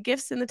think the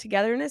gifts and the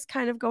togetherness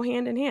kind of go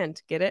hand in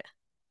hand. Get it?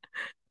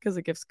 Because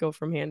the gifts go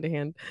from hand to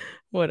hand.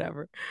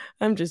 Whatever.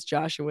 I'm just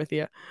joshing with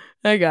you.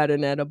 I got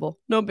an edible.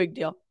 No big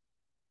deal.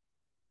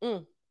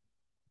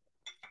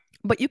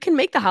 But you can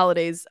make the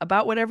holidays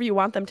about whatever you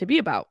want them to be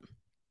about.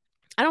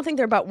 I don't think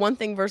they're about one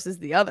thing versus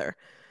the other.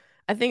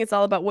 I think it's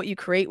all about what you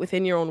create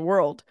within your own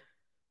world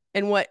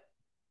and what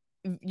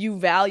you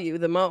value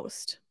the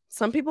most.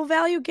 Some people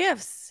value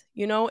gifts.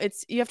 You know, it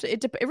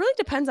really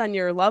depends on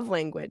your love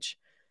language.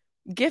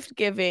 Gift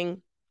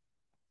giving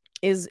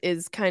is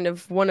kind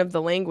of one of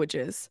the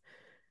languages.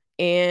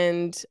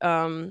 And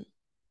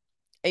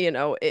you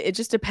know, it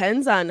just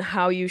depends on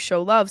how you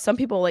show love. Some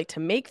people like to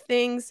make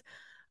things.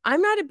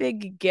 I'm not a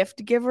big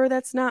gift giver.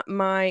 That's not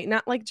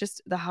like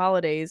just the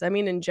holidays. I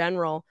mean, in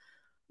general,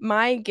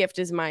 my gift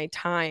is my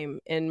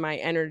time and my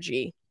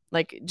energy.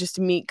 Like just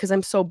me, because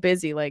I'm so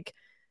busy. Like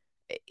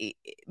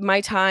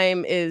my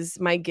time is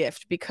my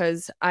gift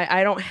because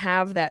I don't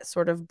have that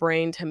sort of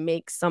brain to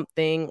make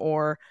something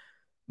or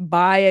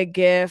buy a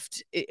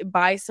gift,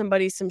 buy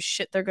somebody some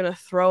shit they're going to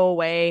throw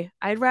away.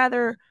 I'd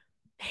rather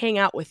hang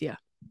out with you,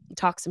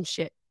 talk some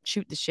shit,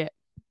 shoot the shit.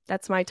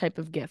 That's my type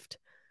of gift.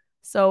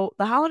 So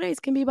the holidays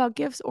can be about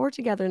gifts or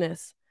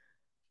togetherness.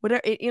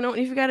 Whatever, you know,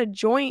 if you got a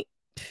joint,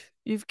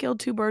 you've killed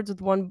two birds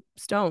with one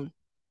stone.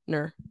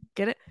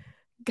 Get it?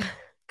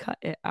 Cut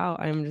it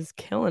out. I'm just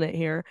killing it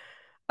here.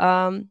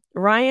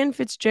 Ryan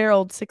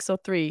Fitzgerald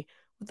 603.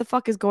 What the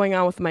fuck is going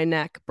on with my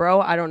neck, bro?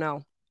 I don't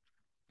know.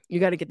 You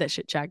got to get that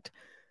shit checked.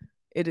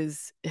 It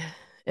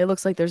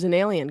looks like there's an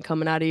alien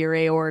coming out of your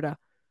aorta.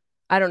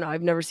 I don't know.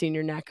 I've never seen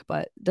your neck,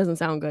 but it doesn't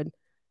sound good.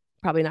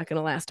 Probably not going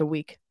to last a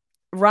week.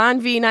 Ron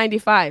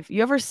V95.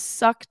 You ever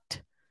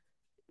sucked?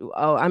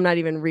 Oh, I'm not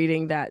even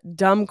reading that.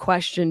 Dumb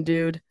question,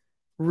 dude.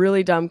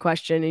 Really dumb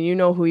question. And you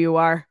know who you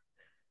are.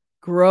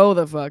 Grow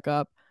the fuck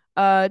up.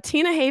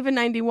 Tina Haven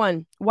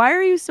 91. Why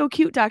are you so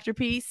cute, Dr.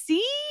 P?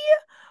 See?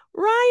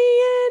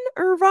 Ryan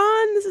or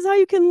Ron, this is how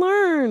you can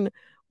learn.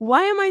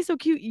 Why am I so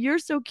cute? You're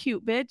so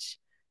cute, bitch.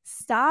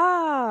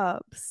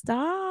 Stop.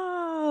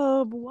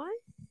 What?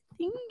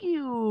 Thank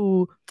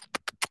you.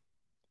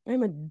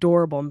 I'm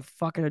adorable. I'm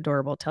fucking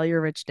adorable. Tell your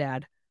rich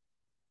dad.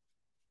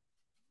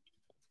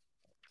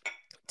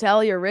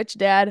 Tell your rich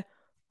dad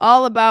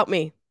all about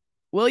me.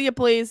 Will you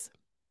please?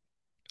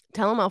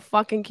 Tell him how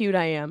fucking cute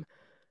I am.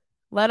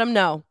 Let him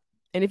know.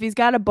 And if he's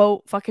got a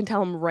boat, fucking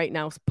tell him right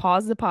now.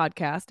 Pause the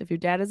podcast if your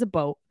dad has a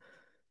boat.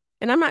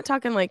 And I'm not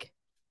talking like,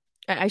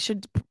 I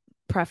should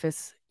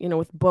preface,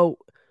 with boat,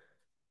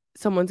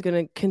 someone's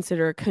going to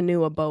consider a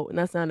canoe a boat, and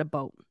that's not a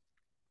boat.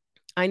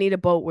 I need a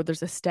boat where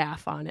there's a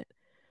staff on it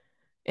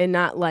and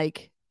not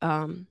like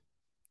a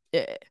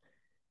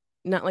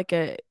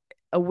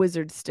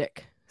wizard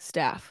stick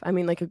staff. I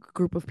mean like a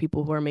group of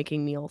people who are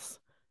making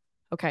meals.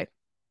 Okay.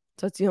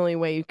 So that's the only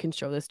way you can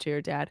show this to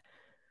your dad.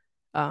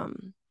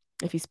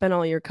 If you spend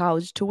all your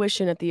college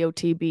tuition at the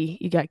OTB,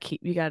 you got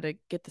to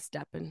get the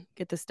step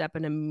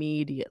in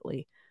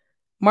immediately.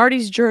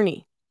 Marty's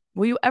journey.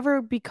 Will you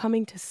ever be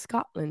coming to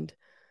Scotland?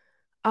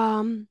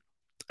 I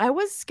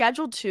was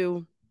scheduled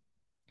to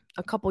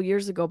a couple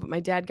years ago, but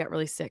my dad got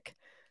really sick.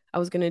 I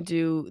was going to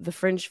do the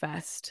Fringe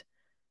Fest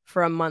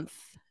for a month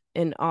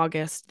in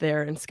August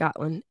there in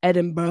Scotland,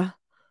 Edinburgh.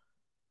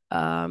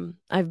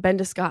 I've been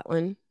to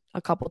Scotland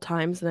a couple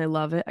times and I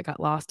love it. I got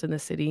lost in the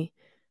city,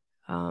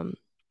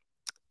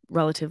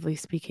 relatively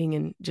speaking,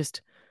 and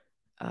just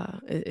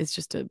it's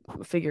just a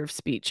figure of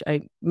speech.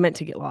 I meant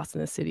to get lost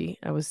in the city.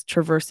 I was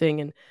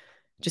traversing and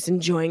just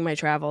enjoying my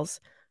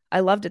travels. I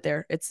loved it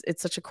there. It's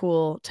such a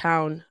cool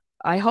town.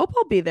 I hope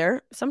I'll be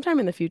there sometime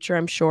in the future.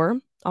 I'm sure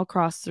I'll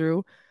cross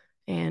through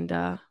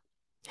and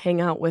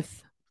hang out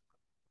with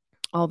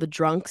all the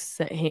drunks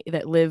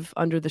that live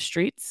under the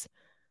streets.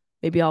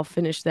 Maybe I'll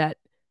finish that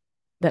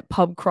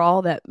pub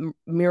crawl, that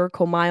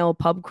Miracle Mile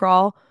pub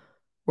crawl,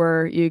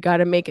 where you got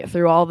to make it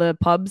through all the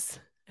pubs.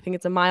 I think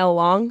it's a mile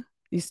long.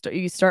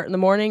 You start in the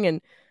morning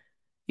and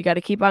you got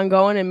to keep on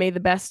going, and may the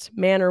best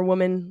man or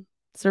woman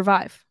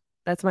survive.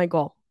 That's my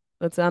goal.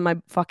 That's on my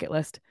bucket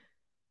list.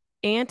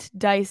 Aunt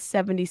Dice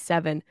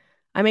 77.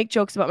 I make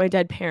jokes about my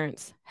dead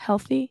parents.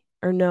 Healthy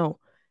or no?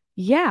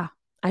 Yeah,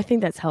 I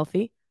think that's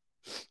healthy.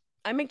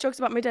 I make jokes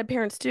about my dead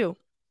parents too.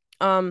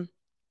 I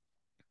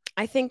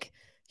think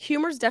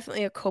humor is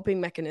definitely a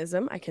coping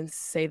mechanism. I can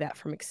say that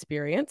from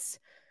experience.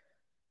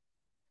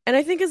 And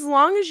I think as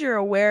long as you're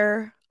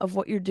aware of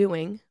what you're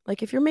doing,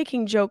 like if you're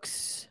making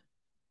jokes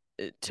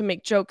to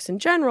make jokes in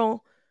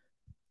general,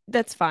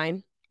 that's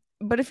fine.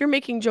 But if you're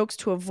making jokes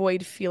to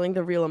avoid feeling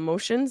the real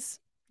emotions,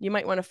 you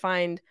might want to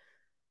find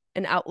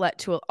an outlet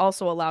to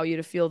also allow you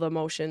to feel the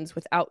emotions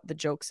without the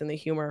jokes and the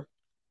humor.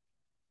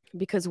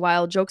 Because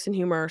while jokes and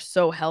humor are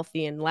so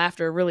healthy and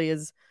laughter really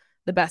is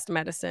the best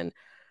medicine,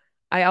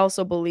 I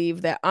also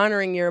believe that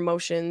honoring your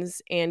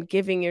emotions and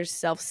giving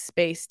yourself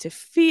space to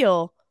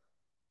feel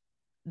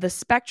the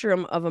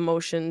spectrum of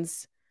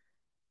emotions,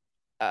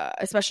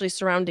 especially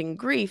surrounding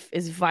grief,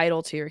 is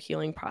vital to your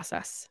healing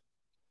process.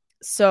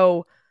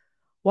 So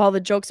while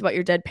the jokes about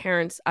your dead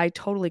parents, I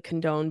totally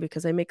condone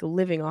because I make a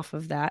living off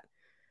of that,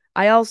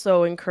 I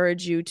also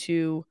encourage you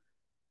to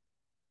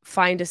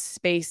find a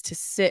space to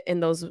sit in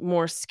those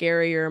more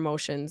scarier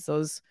emotions,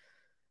 those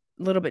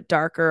little bit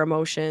darker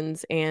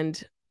emotions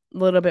and a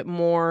little bit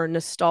more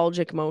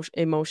nostalgic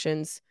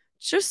emotions,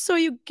 just so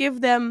you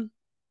give them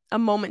a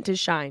moment to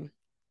shine,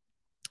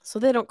 so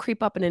they don't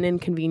creep up in an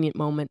inconvenient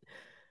moment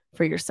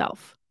for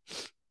yourself.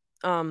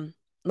 Let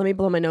me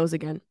blow my nose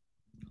again.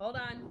 Hold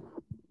on.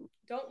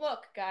 Don't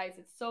look, guys.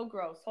 It's so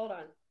gross. Hold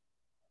on.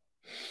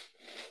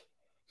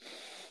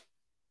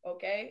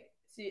 Okay.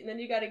 See, and then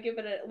you got to give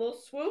it a little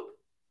swoop.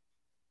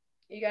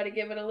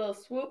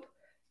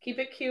 Keep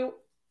it cute.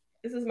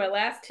 This is my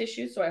last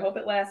tissue, so I hope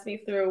it lasts me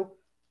through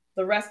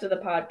the rest of the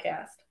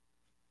podcast.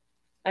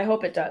 I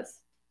hope it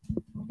does.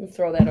 Let me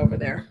throw that over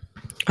there.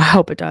 I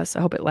hope it does. I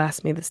hope it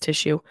lasts me, this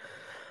tissue.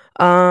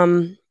 We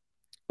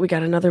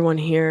got another one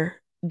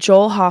here.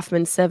 Joel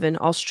Hoffman 7,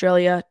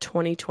 Australia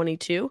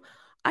 2022.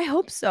 I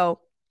hope so.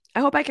 I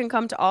hope I can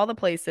come to all the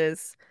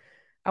places.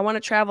 I want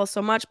to travel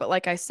so much, but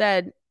like I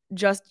said,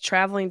 just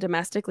traveling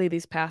domestically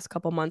these past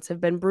couple months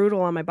have been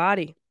brutal on my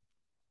body.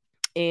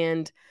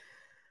 And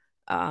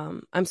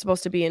I'm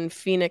supposed to be in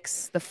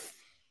Phoenix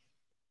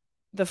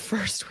the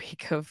first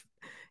week of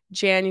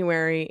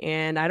January,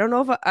 and I don't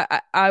know if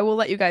I will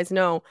let you guys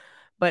know,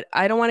 but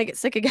I don't want to get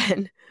sick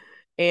again.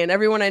 And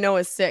everyone I know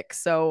is sick,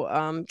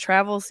 so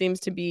travel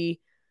seems to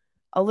be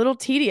a little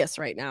tedious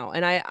right now.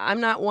 And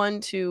I'm not one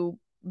to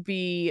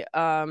be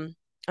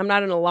I'm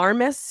not an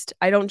alarmist.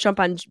 I don't jump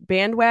on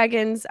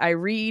bandwagons. I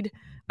read.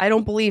 I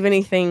don't believe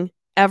anything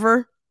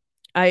ever.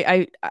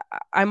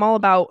 I'm all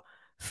about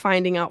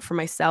finding out for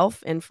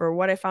myself. And for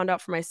what I found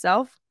out for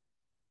myself,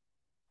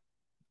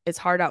 it's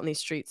hard out in these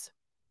streets.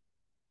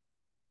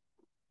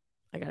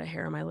 I got a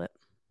hair on my lip.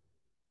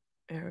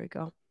 There we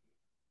go.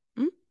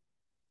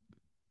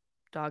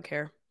 Dog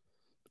hair.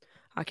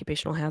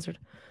 Occupational hazard.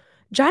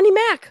 Johnny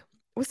Mac,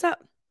 what's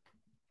up?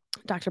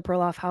 Dr.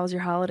 Perloff, how's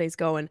your holidays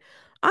going?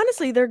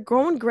 Honestly, they're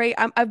going great.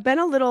 I've been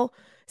a little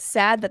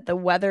sad that the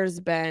weather's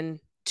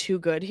been too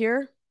good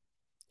here.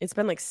 It's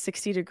been like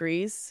 60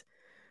 degrees.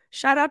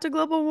 Shout out to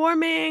global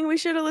warming. We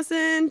should have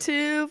listened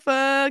to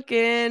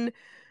fucking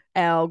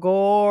Al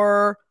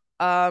Gore.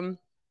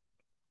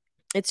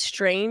 It's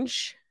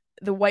strange.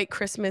 The white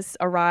Christmas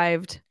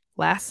arrived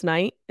last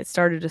night. It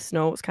started to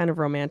snow. It was kind of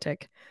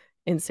romantic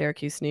in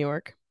Syracuse, New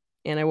York.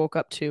 And I woke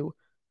up to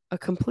a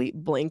complete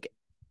blanket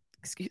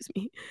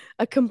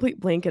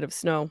of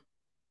snow,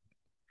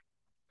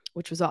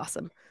 which was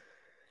awesome.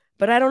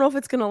 But I don't know if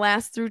it's going to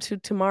last through to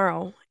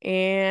tomorrow.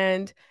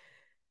 And,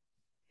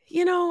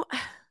 you know,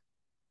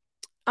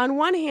 on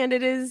one hand,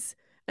 it is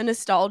a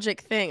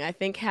nostalgic thing. I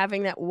think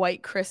having that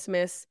white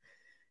Christmas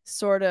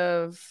sort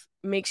of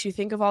makes you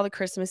think of all the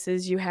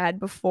Christmases you had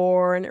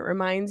before, and it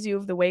reminds you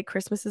of the way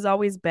Christmas has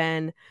always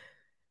been.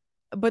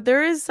 But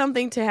there is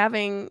something to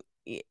having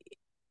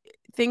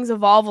things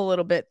evolve a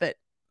little bit that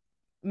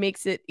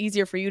makes it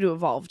easier for you to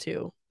evolve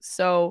to.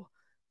 So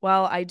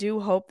while I do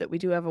hope that we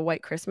do have a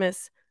white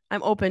Christmas,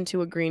 I'm open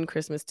to a green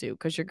Christmas too,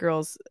 because your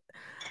girl's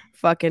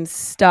fucking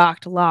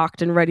stocked,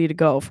 locked, and ready to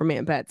go from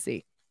Aunt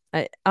Betsy.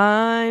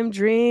 I'm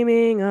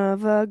dreaming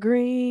of a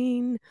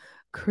green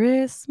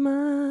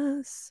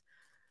Christmas.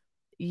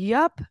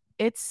 Yup,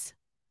 it's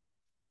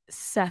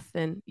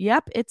Sethan.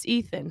 Yep, it's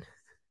Ethan.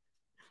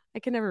 I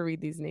can never read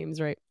these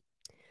names right.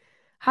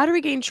 How to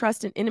regain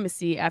trust and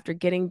intimacy after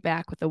getting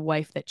back with a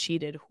wife that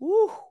cheated.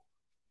 Whew.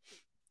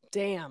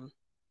 Damn.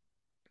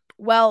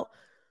 Well,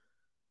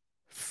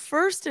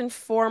 first and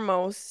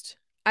foremost,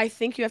 I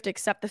think you have to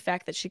accept the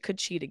fact that she could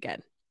cheat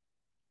again.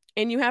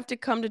 And you have to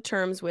come to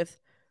terms with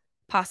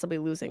possibly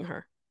losing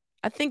her.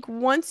 I think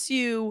once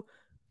you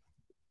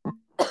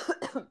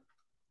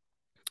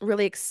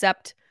really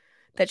accept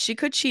that she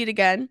could cheat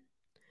again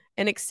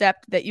and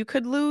accept that you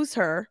could lose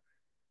her,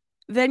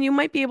 then you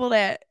might be able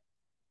to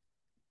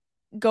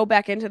go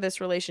back into this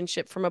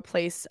relationship from a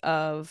place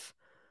of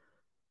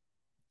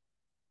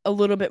a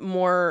little bit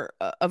more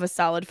of a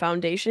solid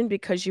foundation,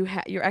 because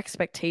your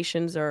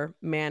expectations are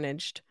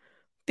managed.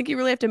 I think you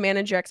really have to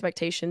manage your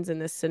expectations in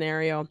this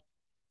scenario.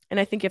 And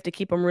I think you have to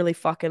keep them really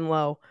fucking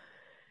low.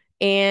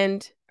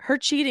 And her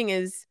cheating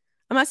is,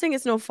 I'm not saying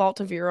it's no fault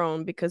of your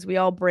own, because we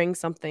all bring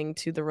something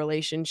to the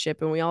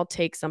relationship and we all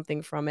take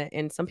something from it.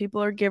 And some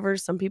people are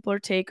givers, some people are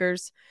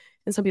takers,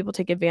 and some people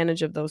take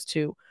advantage of those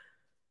two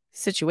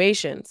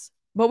situations.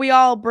 But we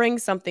all bring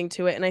something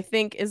to it. And I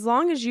think as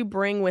long as you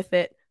bring with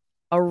it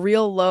a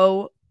real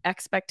low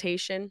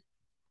expectation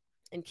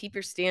and keep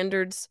your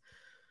standards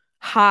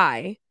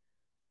high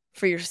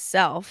for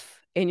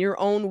yourself and your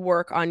own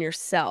work on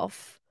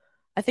yourself,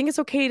 I think it's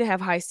okay to have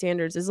high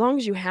standards as long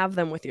as you have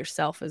them with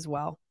yourself as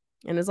well.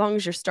 And as long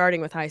as you're starting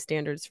with high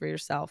standards for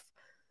yourself.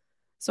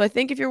 So I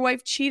think if your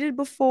wife cheated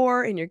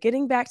before and you're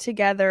getting back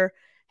together,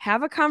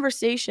 have a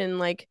conversation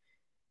like,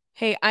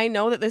 hey, I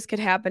know that this could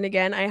happen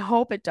again. I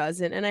hope it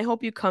doesn't. And I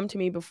hope you come to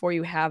me before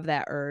you have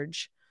that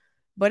urge.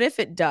 But if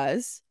it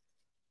does,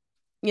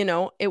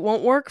 it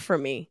won't work for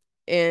me.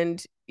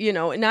 And,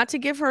 not to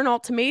give her an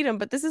ultimatum,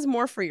 but this is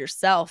more for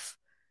yourself.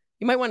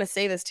 You might want to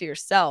say this to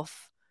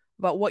yourself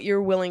about what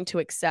you're willing to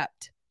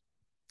accept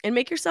and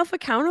make yourself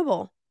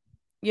accountable.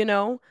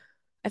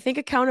 I think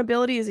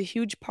accountability is a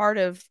huge part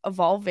of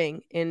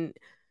evolving and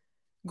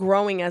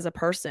growing as a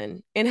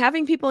person, and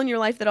having people in your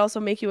life that also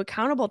make you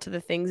accountable to the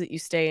things that you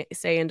say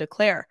and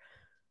declare.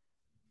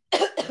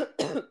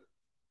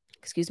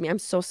 Excuse me. I'm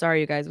so sorry,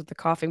 you guys, with the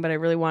coughing, but I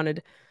really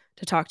wanted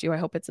to talk to you. I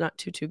hope it's not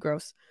too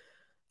gross.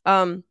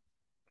 Fuck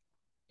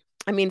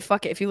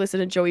it. If you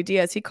listen to Joey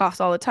Diaz, he coughs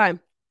all the time.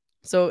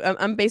 So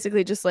I'm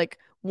basically just like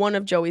one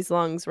of Joey's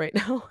lungs right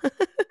now.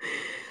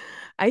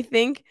 I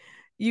think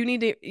you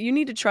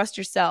need to trust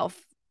yourself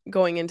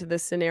going into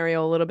this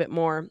scenario a little bit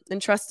more, and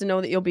trust to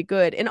know that you'll be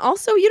good. And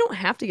also, you don't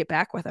have to get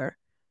back with her.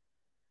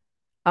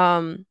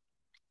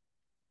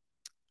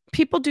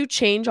 People do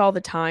change all the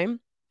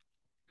time,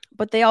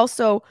 but they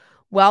also,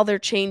 while they're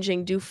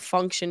changing, do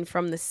function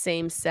from the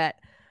same set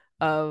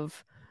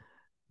of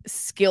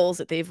skills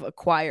that they've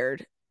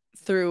acquired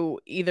through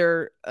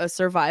either a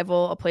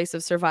place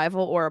of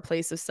survival, or a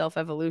place of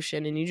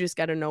self-evolution. And you just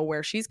got to know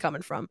where she's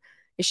coming from.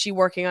 Is she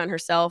working on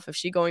herself? Is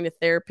she going to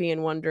therapy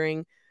and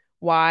wondering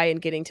why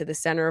and getting to the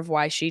center of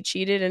why she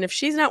cheated? And if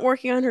she's not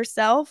working on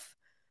herself,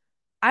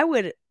 I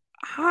would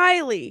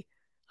highly,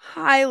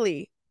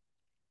 highly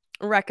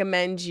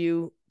recommend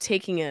you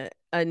taking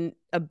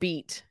a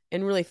beat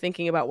and really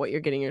thinking about what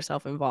you're getting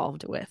yourself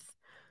involved with.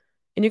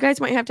 And you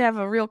guys might have to have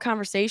a real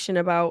conversation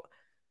about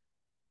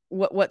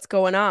what's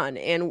going on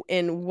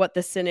and what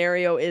the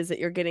scenario is that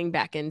you're getting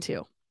back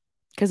into.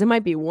 Because it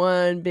might be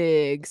one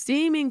big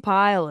steaming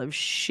pile of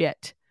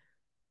shit.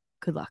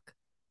 Good luck.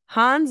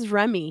 Hans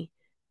Remy,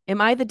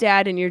 am I the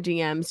dad in your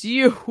DMs?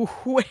 You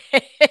wish.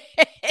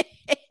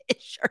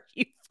 Are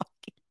you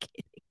fucking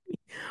kidding me?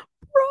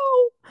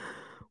 Bro,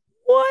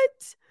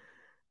 what?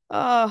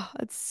 Oh,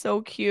 that's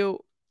so cute.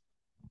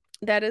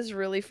 That is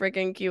really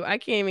freaking cute. I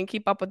can't even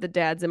keep up with the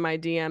dads in my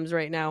DMs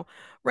right now.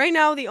 Right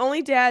now, the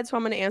only dads who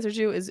I'm going to answer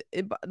to is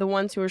the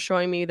ones who are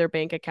showing me their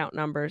bank account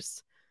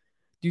numbers.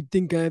 Do you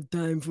think I have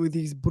time for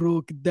these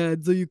broke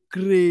dads? Are you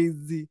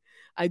crazy?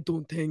 I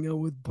don't hang out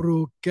with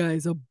broke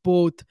guys. A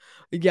boat.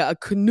 Yeah, a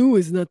canoe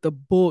is not a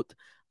boat.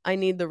 I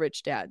need the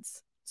rich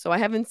dads. So I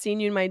haven't seen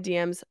you in my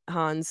DMs,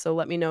 Hans. So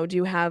let me know. Do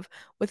you have,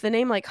 with a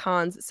name like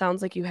Hans, it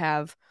sounds like you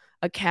have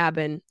a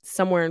cabin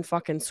somewhere in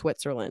fucking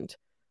Switzerland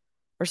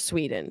or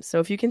Sweden. So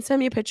if you can send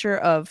me a picture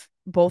of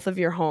both of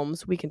your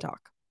homes, we can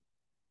talk.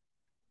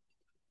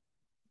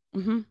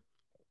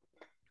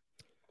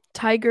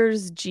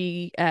 Tigers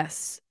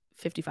GS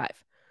 55.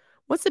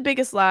 What's the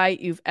biggest lie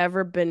you've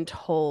ever been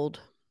told?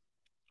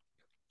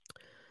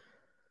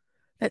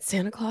 That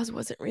Santa Claus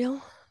wasn't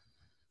real?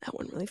 That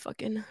one really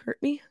fucking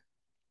hurt me.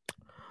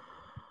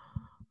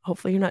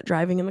 Hopefully you're not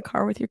driving in the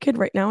car with your kid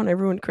right now and I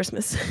ruined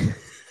Christmas.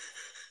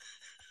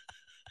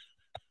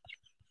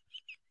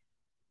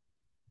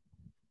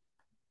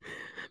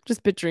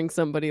 Just picturing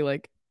somebody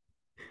like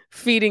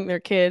feeding their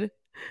kid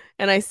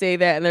and I say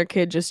that and their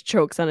kid just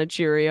chokes on a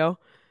Cheerio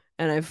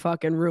and I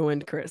fucking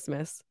ruined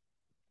Christmas.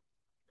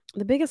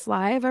 The biggest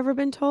lie I've ever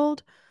been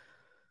told?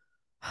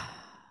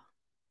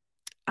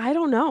 I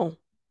don't know.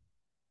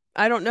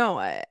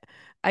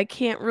 I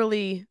can't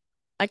really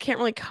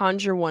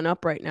conjure one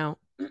up right now.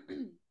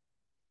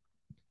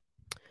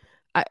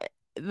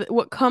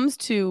 What comes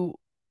to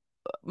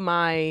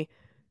my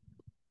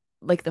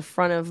like the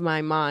front of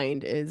my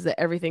mind is that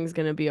everything's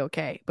going to be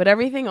okay. But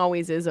everything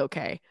always is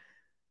okay.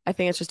 I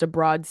think it's just a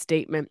broad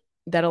statement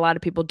that a lot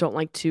of people don't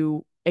like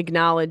to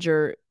acknowledge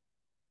or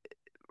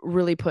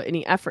really put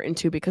any effort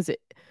into because it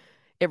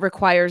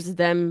requires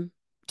them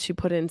to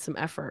put in some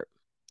effort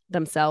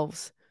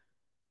themselves.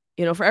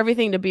 You know, for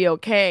everything to be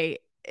okay,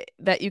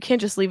 that you can't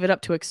just leave it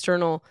up to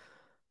external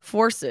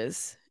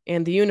forces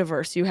and the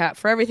universe. You have,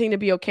 for everything to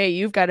be okay,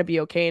 you've got to be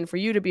okay. And for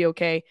you to be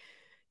okay,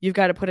 you've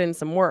got to put in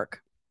some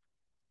work.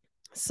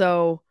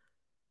 So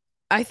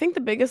I think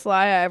the biggest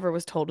lie I ever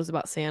was told was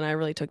about Santa. I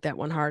really took that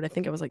one hard. I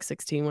think I was like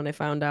 16 when I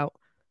found out.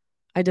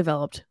 I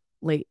developed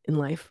late in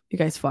life. You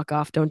guys fuck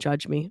off. Don't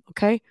judge me.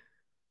 Okay.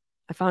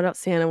 I found out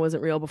Santa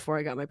wasn't real before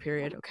I got my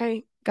period.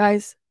 Okay.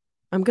 Guys,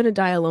 I'm going to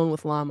die alone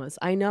with llamas.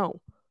 I know.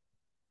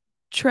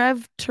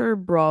 Trev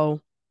Turbo.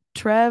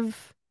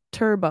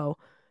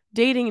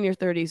 Dating in your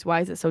 30s. Why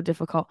is it so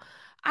difficult?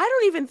 I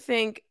don't even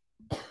think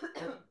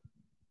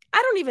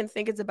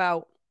it's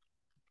about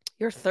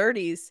your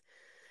 30s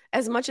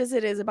as much as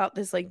it is about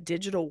this like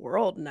digital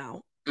world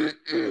now.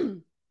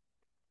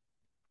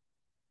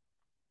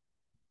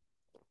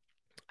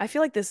 I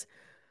feel like this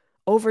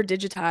over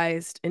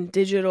digitized and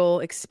digital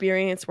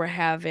experience we're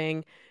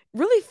having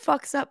really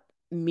fucks up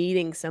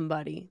meeting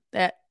somebody.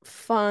 That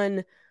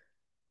fun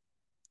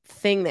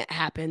thing that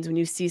happens when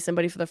you see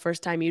somebody for the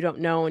first time you don't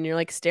know and you're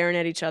like staring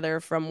at each other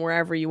from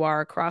wherever you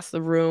are across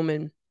the room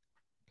and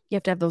you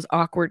have to have those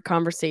awkward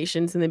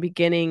conversations in the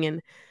beginning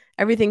and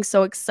everything's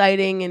so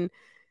exciting and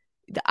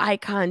the eye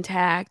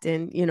contact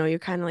and you know you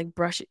kind of like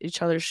brush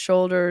each other's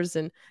shoulders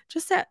and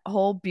just that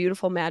whole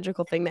beautiful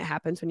magical thing that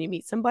happens when you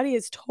meet somebody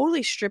is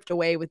totally stripped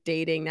away with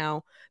dating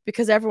now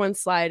because everyone's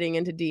sliding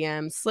into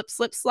DMs,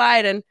 slip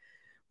slide and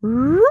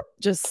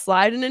just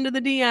sliding into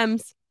the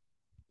DMs.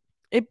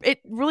 It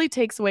really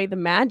takes away the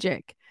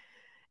magic.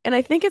 And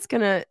I think it's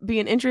going to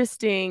be an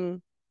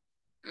interesting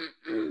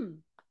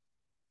in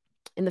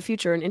the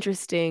future, an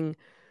interesting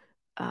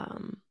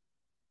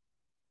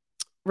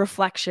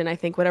reflection. I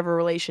think whatever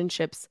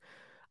relationships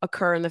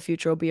occur in the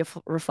future will be a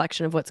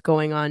reflection of what's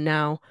going on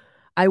now.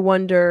 I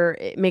wonder,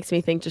 it makes me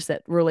think just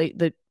that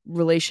the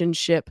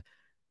relationship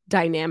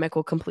dynamic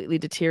will completely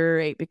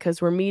deteriorate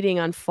because we're meeting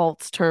on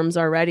false terms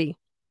already.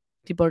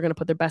 People are going to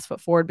put their best foot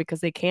forward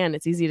because they can.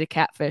 It's easy to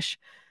catfish.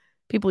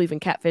 People even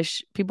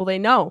catfish people they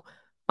know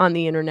on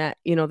the internet.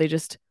 You know, they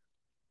just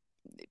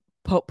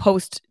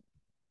post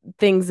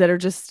things that are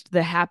just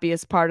the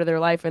happiest part of their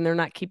life and they're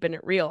not keeping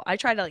it real. I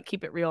try to like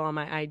keep it real on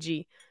my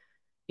IG.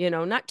 You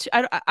know,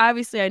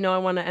 obviously I know I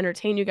want to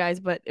entertain you guys,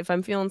 but if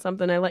I'm feeling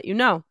something, I let you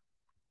know.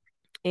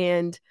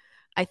 And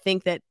I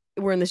think that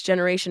we're in this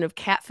generation of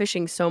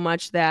catfishing so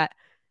much that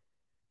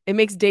it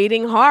makes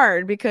dating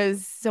hard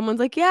because someone's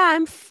like, yeah,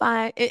 I'm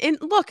fine. And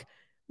look,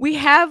 we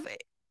have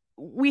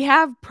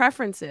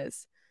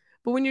preferences,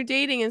 but when you're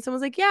dating and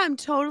someone's like, yeah, I'm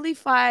totally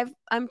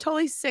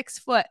 6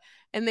 foot,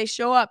 and they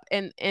show up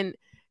and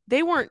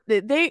they weren't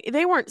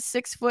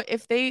 6 foot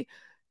if they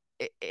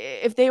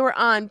were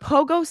on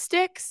pogo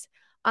sticks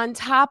on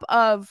top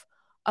of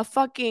a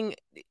fucking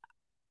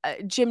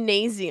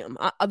gymnasium,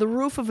 the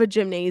roof of a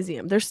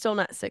gymnasium. They're still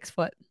not 6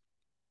 foot.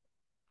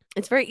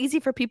 It's very easy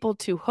for people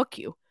to hook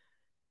you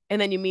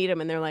And then you meet them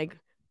and they're like,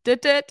 da,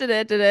 da, da,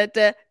 da, da,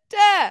 da,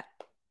 da.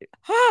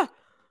 Huh,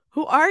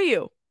 who are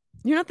you?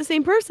 You're not the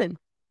same person.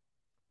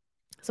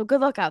 So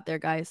good luck out there,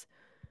 guys.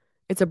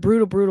 It's a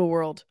brutal, brutal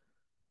world.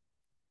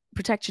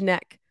 Protect your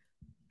neck.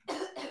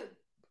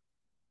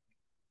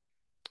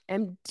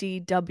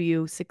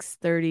 MDW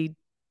 630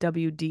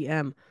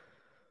 WDM.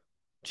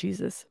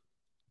 Jesus.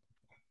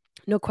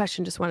 No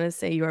question. Just wanted to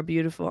say you are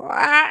beautiful.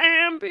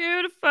 I am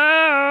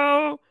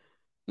beautiful.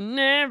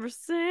 Never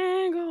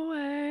single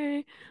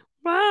way.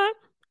 What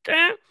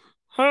can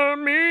hurt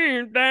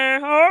me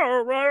down?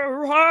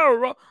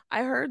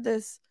 I heard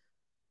this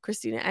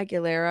Christina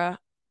Aguilera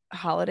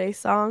holiday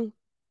song.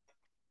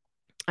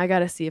 I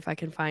gotta see if I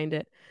can find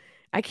it.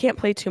 I can't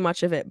play too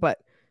much of it,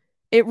 but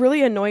it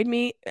really annoyed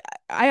me.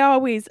 I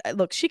always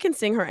look, she can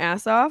sing her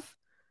ass off,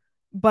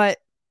 but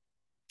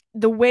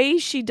the way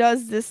she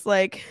does this,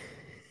 like,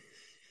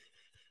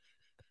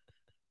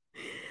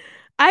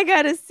 I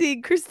gotta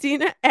see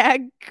Christina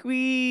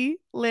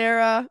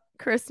Aguilera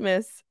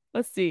Christmas.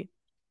 Let's see.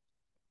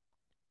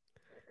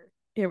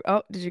 Here,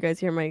 oh, did you guys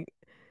hear my?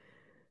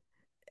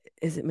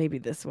 Is it maybe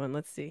this one?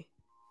 Let's see.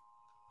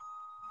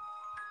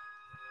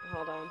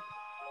 Hold on.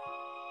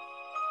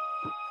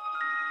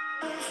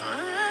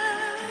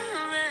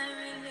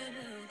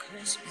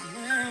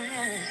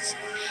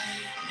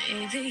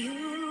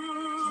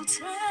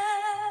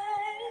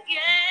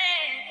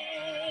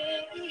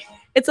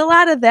 It's a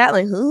lot of that,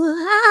 like,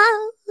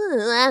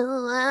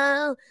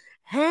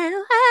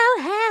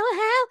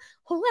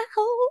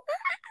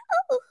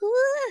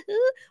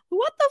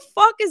 what the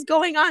fuck is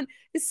going on?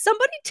 Is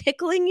somebody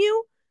tickling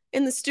you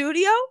in the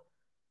studio?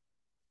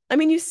 I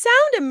mean, you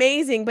sound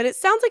amazing, but it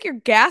sounds like you're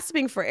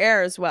gasping for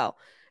air as well.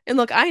 And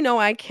look, I know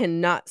I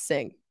cannot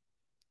sing.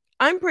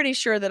 I'm pretty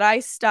sure that I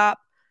stop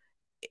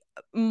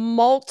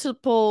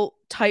multiple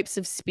types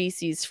of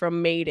species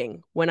from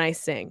mating when I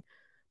sing.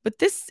 But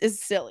this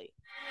is silly.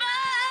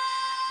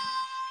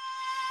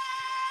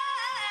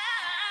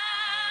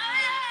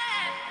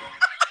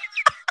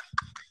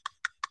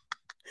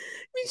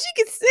 I mean, she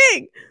can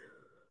sing.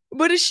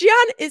 But is she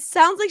on? It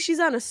sounds like she's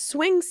on a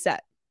swing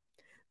set.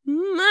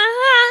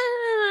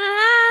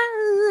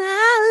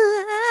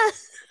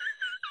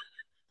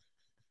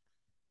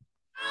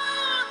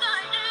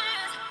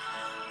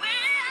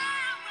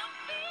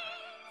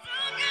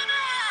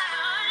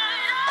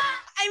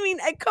 I mean,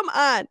 come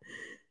on.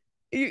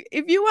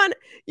 If you want,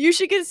 you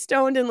should get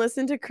stoned and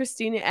listen to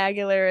Christina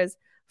Aguilera's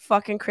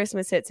fucking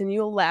Christmas hits, and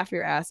you'll laugh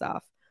your ass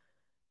off.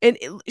 And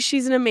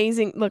she's an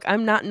amazing. Look,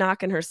 I'm not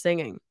knocking her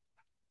singing.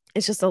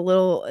 It's just a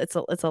little. It's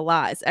a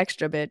lot. It's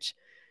extra, bitch.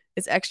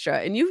 It's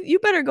extra, and you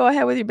better go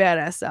ahead with your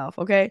badass self,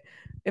 okay?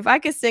 If I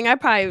could sing, I'd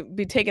probably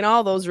be taking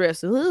all those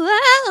risks.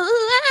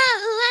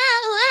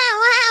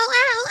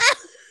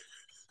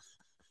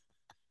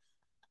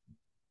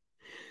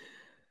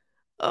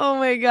 Oh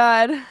my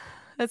god,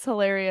 that's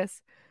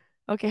hilarious.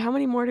 Okay, how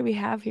many more do we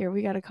have here?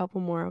 We got a couple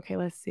more. Okay,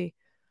 let's see.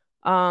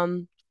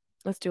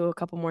 Let's do a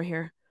couple more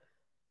here.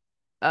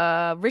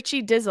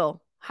 Richie Dizzle,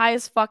 high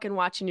as fucking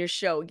watching your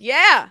show.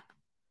 Yeah.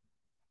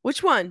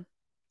 Which one?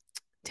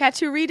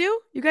 Tattoo Redo?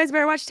 You guys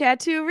better watch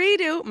Tattoo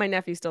Redo. My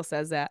nephew still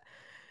says that.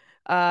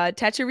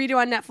 Tattoo Redo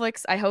on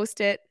Netflix. I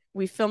host it.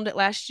 We filmed it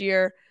last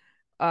year.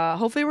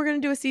 Hopefully we're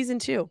going to do a season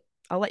 2.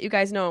 I'll let you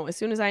guys know. As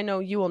soon as I know,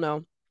 you will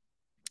know.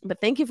 But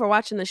thank you for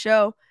watching the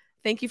show.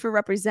 Thank you for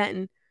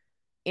representing.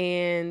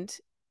 And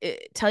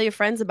tell your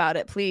friends about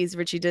it, please.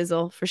 Richie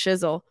Dizzle for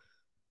shizzle.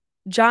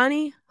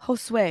 Johnny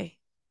Josue.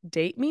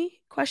 Date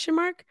me? Question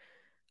mark.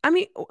 I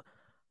mean,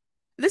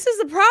 this is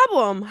the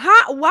problem.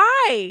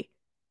 Why?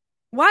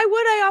 Why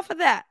would I offer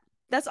that?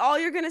 That's all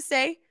you're going to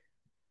say?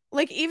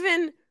 Like,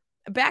 even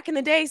back in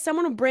the day,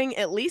 someone would bring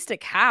at least a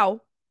cow,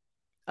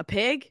 a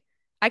pig.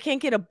 I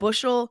can't get a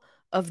bushel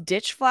of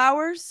ditch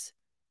flowers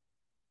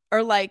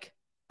or like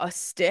a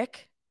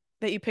stick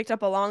that you picked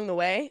up along the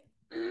way.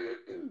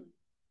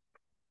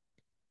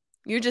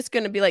 You're just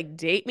going to be like,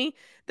 date me?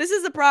 This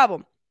is the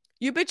problem.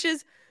 You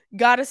bitches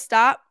got to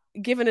stop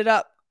giving it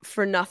up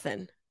for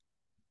nothing.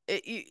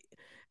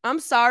 I'm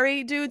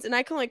sorry, dudes, and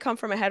I can only come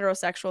from a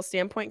heterosexual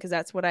standpoint because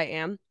that's what I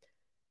am.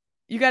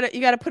 You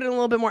gotta put in a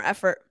little bit more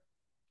effort.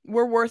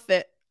 We're worth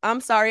it. I'm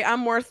sorry,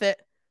 I'm worth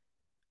it.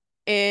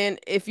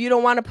 And if you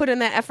don't want to put in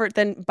that effort,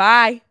 then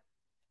bye,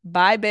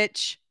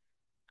 bitch.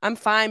 I'm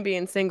fine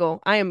being single.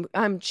 I'm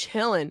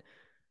chilling.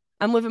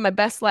 I'm living my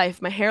best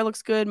life. My hair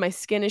looks good. My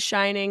skin is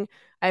shining.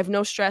 I have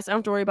no stress. I don't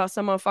have to worry about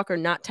some motherfucker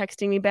not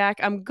texting me back.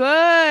 I'm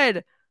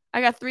good. I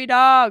got 3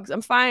 dogs.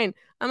 I'm fine.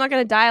 I'm not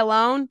gonna die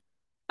alone.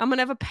 I'm going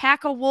to have a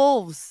pack of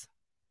wolves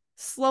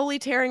slowly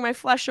tearing my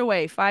flesh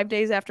away 5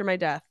 days after my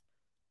death.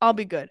 I'll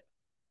be good.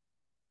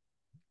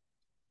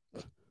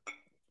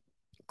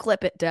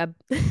 Clip it, Deb.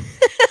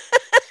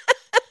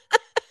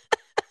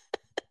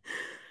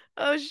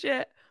 Oh,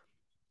 shit.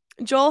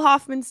 Joel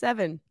Hoffman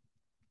 7.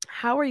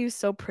 How are you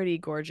so pretty,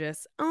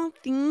 gorgeous? Oh,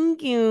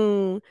 thank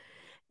you.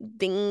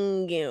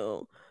 Thank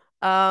you.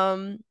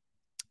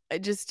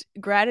 Just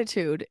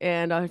gratitude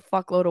and a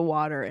fuckload of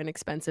water and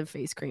expensive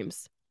face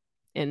creams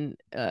and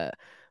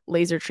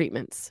laser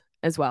treatments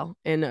as well,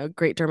 and a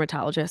great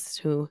dermatologist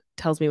who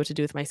tells me what to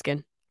do with my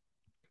skin.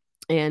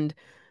 And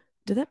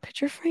did that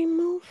picture frame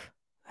move?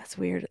 That's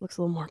weird. It looks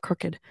a little more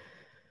crooked.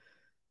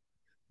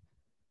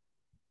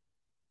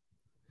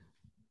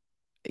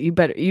 You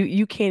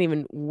can't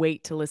even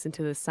wait to listen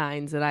to the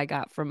signs that I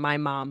got from my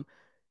mom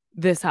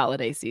this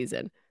holiday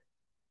season.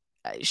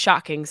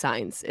 Shocking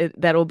signs.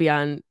 That'll be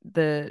on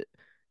the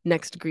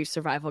next grief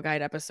survival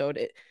guide episode.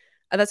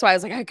 That's why I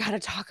was like, I gotta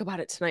talk about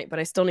it tonight, but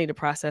I still need to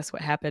process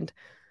what happened.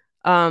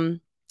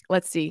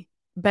 Let's see.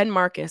 Ben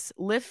Marcus,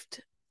 lift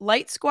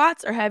light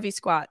squats or heavy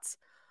squats?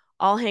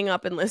 I'll hang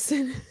up and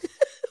listen.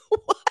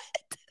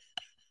 What?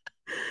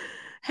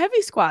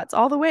 Heavy squats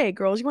all the way,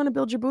 girls. You want to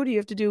build your booty, you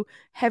have to do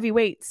heavy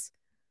weights.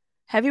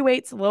 Heavy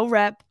weights, low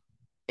rep,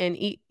 and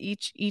eat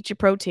your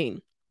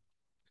protein.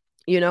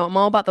 You know, I'm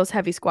all about those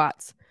heavy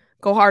squats.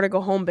 Go hard or go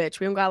home, bitch.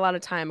 We don't got a lot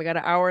of time. I got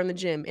an hour in the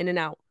gym, in and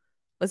out.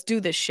 Let's do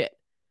this shit.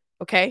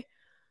 Okay?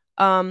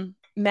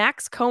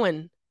 Max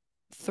Cohen,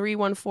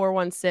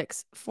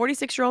 31416.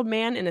 46-year-old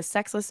man in a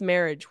sexless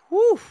marriage.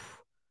 Woo.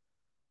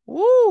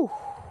 Woo.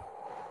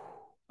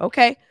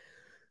 Okay.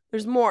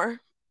 There's more.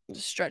 I'm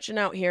just stretching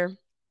out here.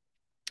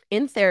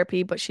 In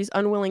therapy, but she's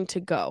unwilling to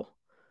go.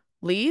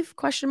 Leave? ?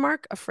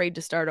 Afraid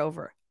to start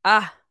over.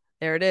 Ah,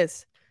 there it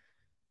is.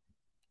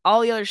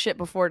 All the other shit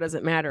before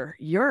doesn't matter.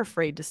 You're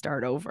afraid to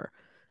start over.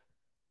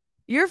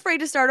 You're afraid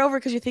to start over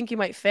because you think you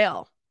might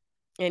fail.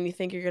 And you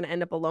think you're going to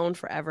end up alone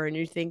forever. And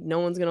you think no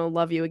one's going to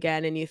love you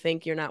again. And you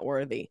think you're not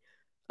worthy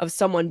of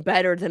someone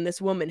better than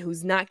this woman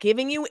who's not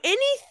giving you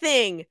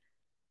anything.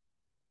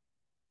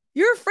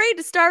 You're afraid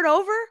to start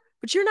over,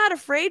 but you're not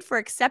afraid for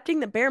accepting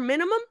the bare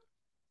minimum.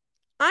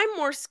 I'm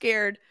more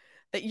scared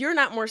that you're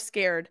not more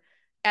scared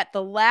at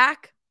the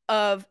lack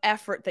of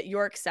effort that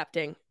you're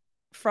accepting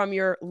from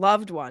your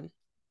loved one.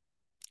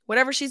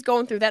 Whatever she's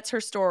going through, that's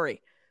her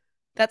story.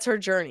 That's her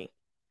journey.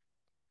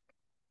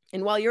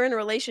 And while you're in a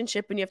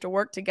relationship and you have to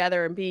work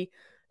together and be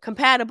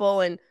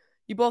compatible and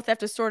you both have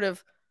to sort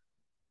of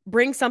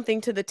bring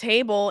something to the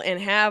table and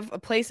have a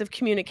place of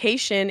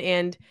communication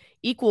and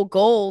equal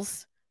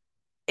goals,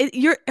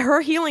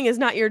 her healing is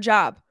not your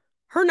job.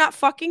 Her not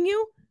fucking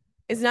you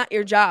is not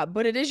your job,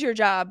 but it is your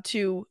job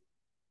to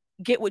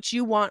get what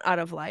you want out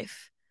of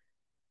life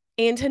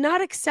and to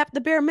not accept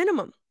the bare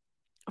minimum.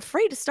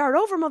 Afraid to start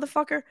over,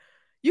 motherfucker.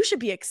 You should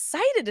be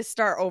excited to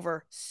start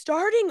over.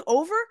 Starting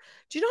over?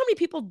 Do you know how many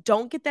people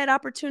don't get that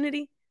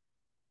opportunity?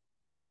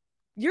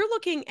 You're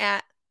looking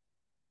at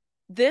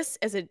this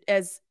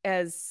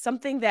as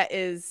something that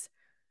is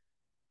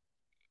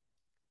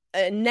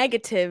a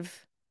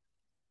negative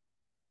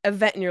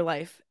event in your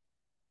life.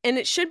 And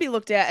it should be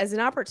looked at as an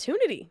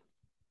opportunity.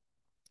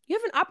 You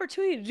have an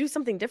opportunity to do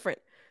something different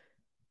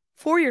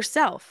for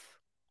yourself.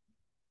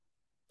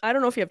 I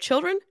don't know if you have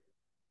children.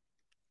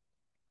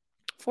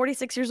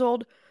 46 years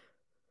old.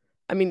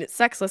 I mean, it's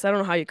sexless. I don't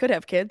know how you could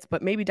have kids,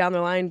 but maybe down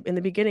the line in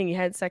the beginning you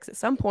had sex at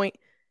some point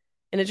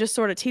and it just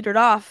sort of teetered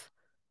off,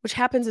 which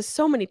happens to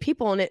so many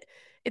people. And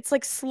it's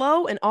like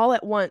slow and all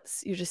at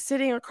once. You're just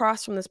sitting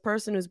across from this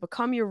person who's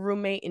become your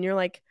roommate and you're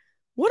like,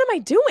 what am I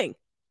doing?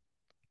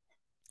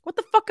 What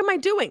the fuck am I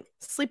doing?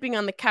 Sleeping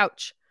on the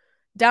couch,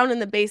 down in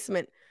the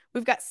basement.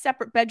 We've got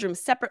separate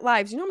bedrooms, separate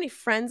lives. You know how many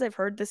friends I've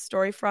heard this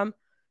story from?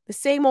 The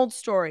same old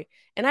story.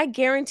 And I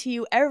guarantee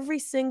you every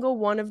single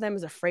one of them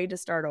is afraid to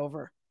start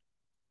over.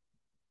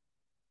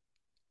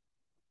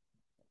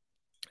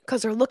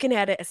 Because they're looking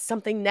at it as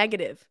something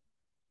negative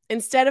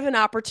instead of an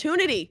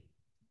opportunity.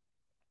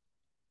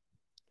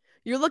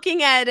 You're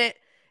looking at it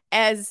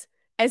as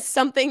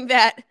something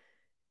that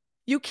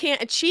you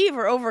can't achieve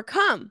or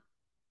overcome.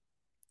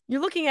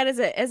 You're looking at it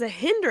as a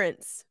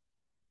hindrance.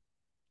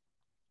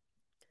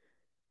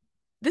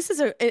 This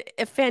is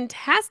a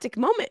fantastic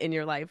moment in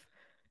your life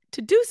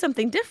to do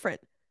something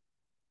different,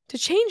 to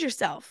change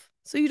yourself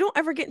so you don't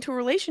ever get into a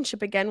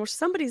relationship again where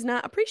somebody's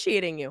not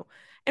appreciating you.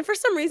 And for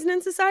some reason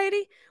in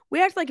society,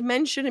 we act like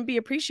men shouldn't be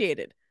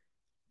appreciated.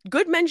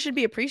 Good men should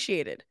be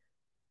appreciated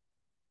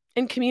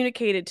and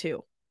communicated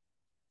to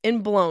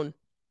and blown.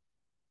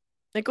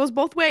 It goes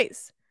both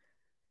ways.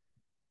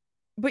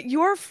 But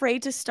you're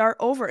afraid to start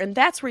over, and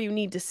that's where you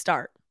need to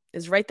start,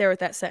 is right there with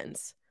that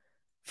sentence.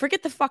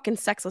 Forget the fucking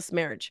sexless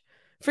marriage.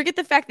 Forget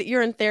the fact that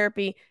you're in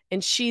therapy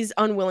and she's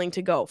unwilling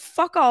to go.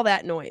 Fuck all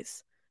that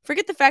noise.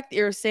 Forget the fact that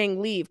you're saying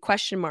leave, ?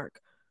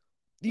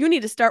 You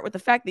need to start with the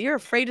fact that you're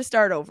afraid to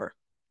start over.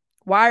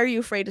 Why are you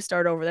afraid to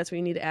start over? That's what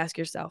you need to ask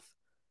yourself.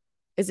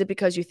 Is it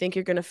because you think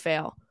you're going to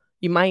fail?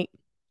 You might,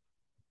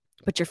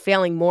 but you're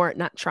failing more at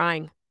not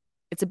trying.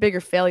 It's a bigger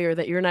failure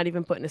that you're not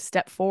even putting a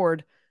step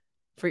forward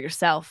for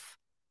yourself.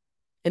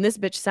 And this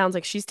bitch sounds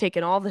like she's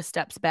taking all the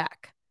steps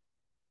back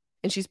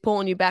and she's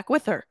pulling you back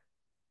with her.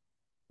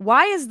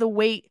 Why is the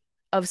weight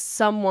of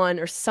someone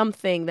or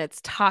something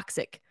that's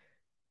toxic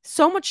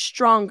so much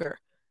stronger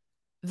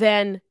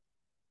than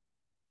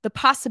the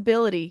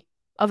possibility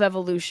of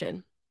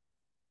evolution?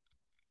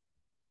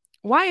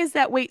 Why is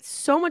that weight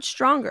so much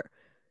stronger?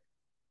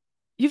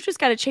 You've just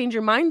got to change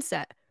your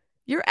mindset.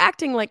 You're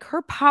acting like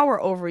her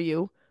power over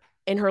you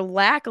and her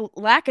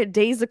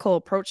lackadaisical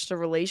approach to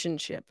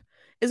relationship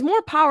is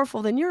more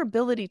powerful than your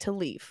ability to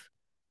leave.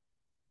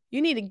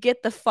 You need to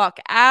get the fuck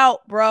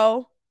out,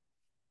 bro.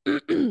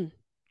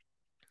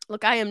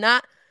 Look, I am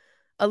not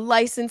a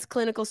licensed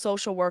clinical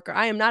social worker.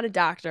 I am not a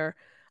doctor.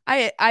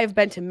 I've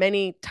been to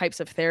many types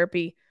of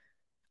therapy.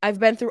 I've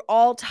been through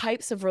all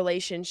types of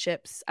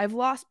relationships. I've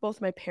lost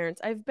both my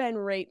parents. I've been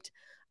raped.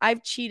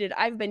 I've cheated.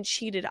 I've been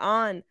cheated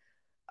on.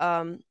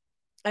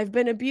 I've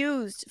been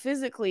abused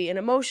physically and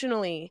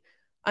emotionally.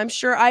 I'm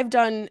sure I've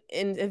done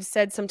and have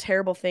said some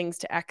terrible things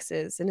to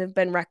exes and have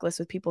been reckless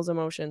with people's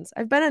emotions.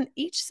 I've been on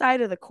each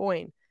side of the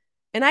coin.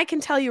 And I can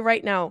tell you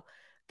right now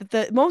that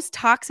the most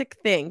toxic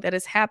thing that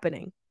is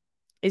happening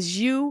is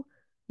you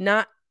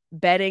not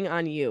betting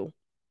on you.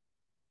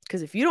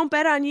 Because if you don't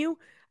bet on you,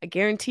 I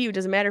guarantee you, it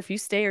doesn't matter if you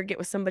stay or get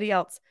with somebody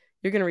else,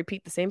 you're going to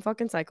repeat the same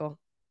fucking cycle.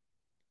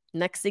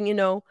 Next thing you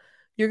know,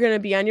 you're going to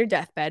be on your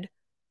deathbed,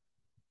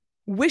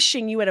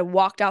 wishing you had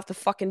walked out the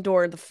fucking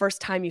door the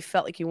first time you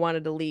felt like you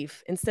wanted to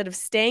leave, instead of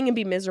staying and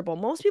be miserable.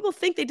 Most people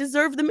think they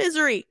deserve the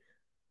misery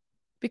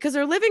because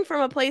they're living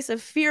from a place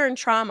of fear and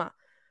trauma.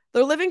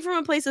 They're living from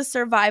a place of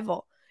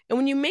survival. And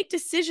when you make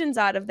decisions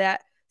out of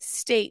that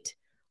state,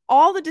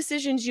 all the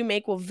decisions you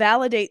make will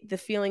validate the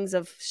feelings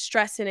of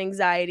stress and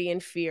anxiety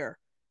and fear.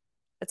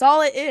 That's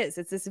all it is.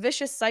 It's this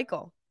vicious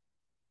cycle.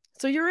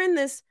 So you're in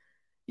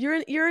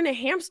a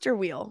hamster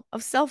wheel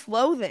of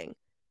self-loathing.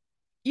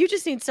 You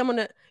just need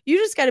you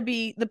just got to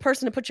be the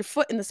person to put your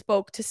foot in the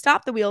spoke to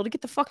stop the wheel, to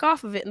get the fuck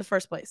off of it in the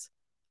first place.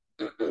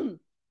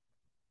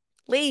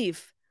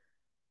 Leave.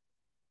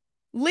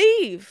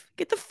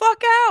 Get the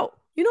fuck out.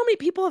 You know how many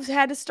people have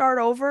had to start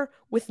over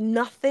with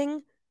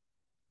nothing?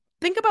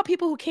 Think about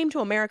people who came to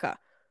America.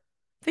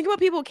 Think about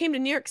people who came to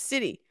New York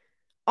City.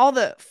 All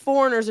the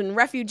foreigners and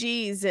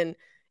refugees and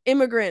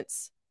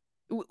immigrants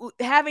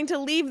having to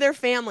leave their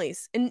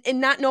families and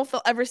not know if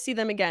they'll ever see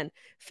them again.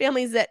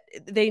 Families that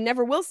they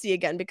never will see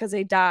again because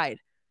they died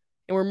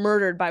and were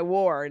murdered by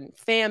war and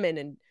famine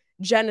and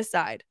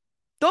genocide.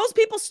 Those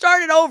people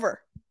started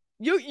over.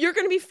 You're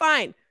going to be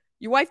fine.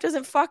 Your wife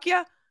doesn't fuck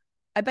you.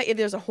 I bet you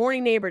there's a horny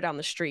neighbor down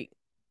the street.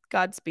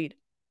 Godspeed.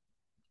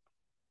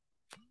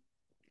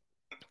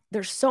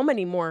 There's so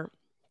many more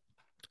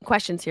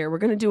questions here. We're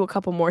going to do a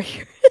couple more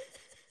here.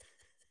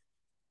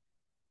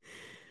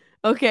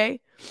 Okay.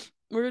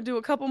 We're going to do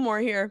a couple more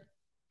here.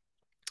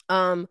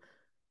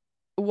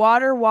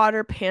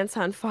 Water, pants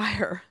on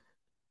fire.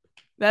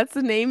 That's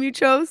the name you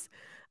chose?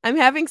 I'm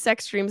having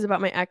sex dreams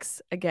about my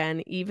ex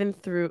again, even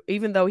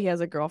though he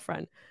has a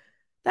girlfriend.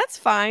 That's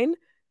fine.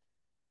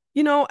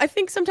 You know, I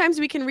think sometimes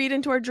we can read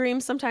into our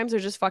dreams. Sometimes they're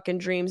just fucking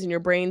dreams and your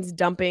brain's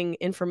dumping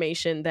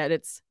information that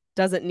it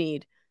doesn't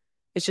need.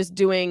 It's just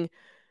doing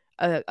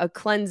a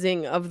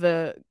cleansing of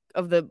the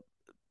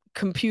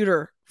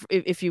computer,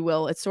 if you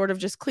will. It's sort of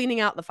just cleaning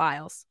out the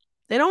files.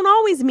 They don't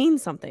always mean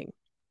something.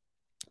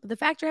 But the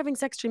fact you're having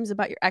sex dreams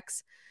about your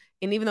ex,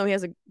 and even though he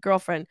has a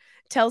girlfriend,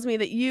 tells me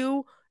that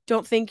you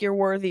don't think you're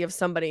worthy of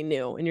somebody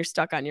new and you're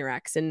stuck on your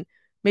ex. And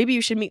maybe you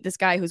should meet this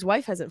guy whose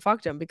wife hasn't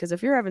fucked him, because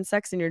if you're having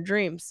sex in your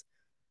dreams,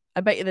 I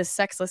bet you this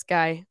sexless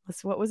guy,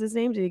 what was his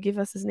name? Did he give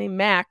us his name?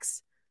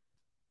 Max.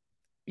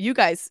 You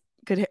guys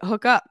could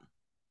hook up.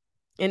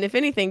 And if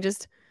anything,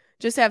 just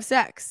have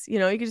sex. You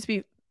know, you could just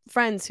be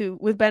friends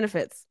with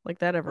benefits. Like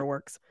that ever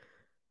works.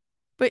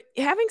 But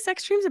having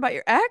sex dreams about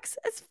your ex,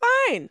 it's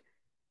fine.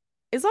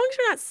 As long as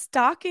you're not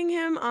stalking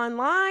him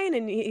online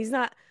and he's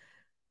not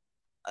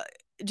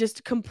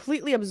just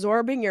completely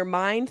absorbing your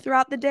mind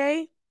throughout the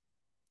day.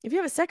 If you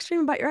have a sex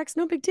dream about your ex,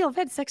 no big deal. I've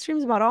had sex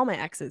dreams about all my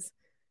exes.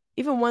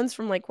 Even ones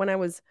from like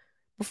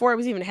before I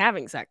was even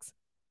having sex.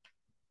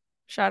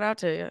 Shout out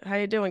to you. How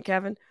you doing,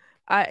 Kevin?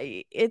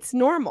 It's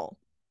normal.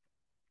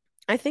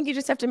 I think you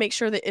just have to make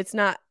sure that it's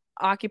not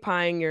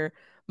occupying your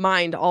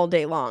mind all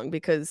day long,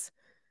 because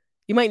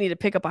you might need to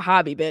pick up a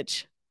hobby,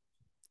 bitch.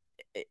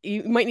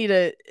 You might need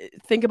to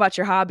think about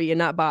your hobby and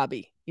not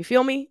Bobby. You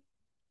feel me?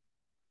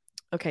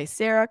 Okay,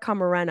 Sarah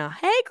Camarena.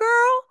 Hey,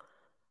 girl.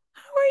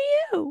 How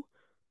are you?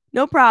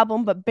 No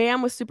problem, but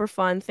Bam was super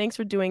fun. Thanks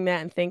for doing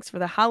that, and thanks for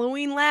the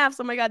Halloween laughs.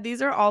 Oh my God,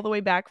 these are all the way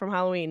back from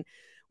Halloween.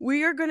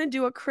 We are going to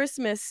do a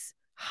Christmas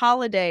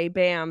holiday,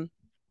 Bam.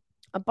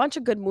 A bunch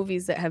of good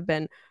movies that have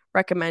been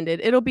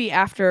recommended. It'll be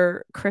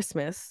after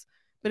Christmas,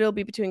 but it'll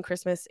be between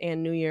Christmas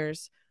and New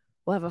Year's.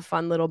 We'll have a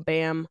fun little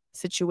BAM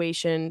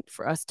situation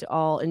for us to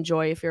all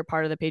enjoy. If you're a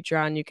part of the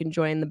Patreon, you can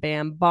join the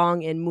BAM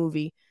Bong and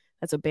Movie.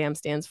 That's what BAM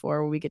stands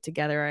for. When we get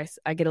together,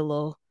 I get a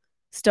little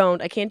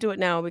stoned. I can't do it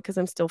now because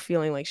I'm still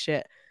feeling like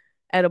shit.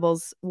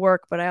 Edibles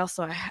work, but I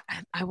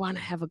want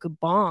to have a good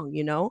bong,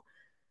 you know?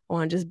 I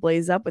want to just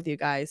blaze up with you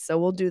guys. So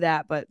we'll do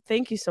that. But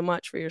thank you so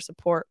much for your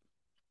support.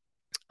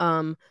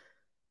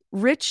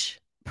 Rich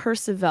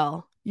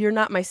Percival, you're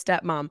not my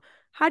stepmom.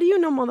 How do you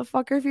know,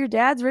 motherfucker? If your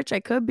dad's rich, I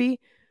could be.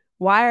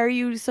 Why are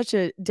you such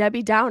a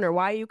Debbie Downer?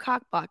 Why are you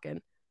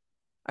cockblocking?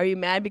 Are you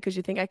mad because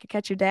you think I could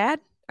catch your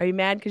dad? Are you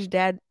mad because your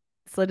dad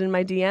slid in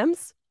my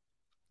DMs?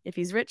 If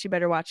he's rich, you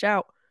better watch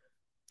out.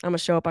 I'm going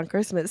to show up on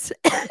Christmas.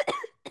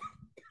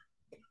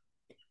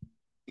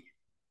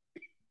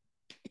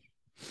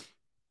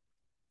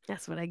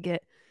 That's what I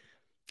get.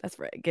 That's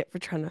what I get for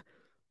trying to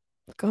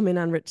come in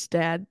on Rich's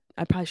dad.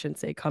 I probably shouldn't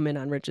say come in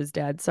on Rich's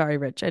dad. Sorry,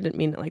 Rich. I didn't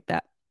mean it like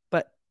that.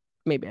 But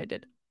maybe I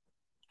did.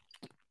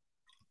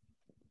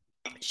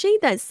 She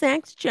does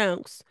sex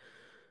jokes.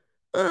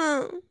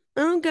 Oh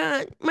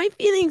God. My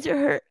feelings are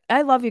hurt.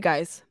 I love you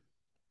guys.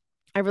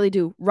 I really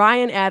do.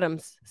 Ryan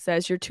Adams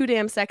says, you're too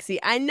damn sexy.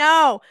 I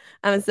know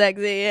I'm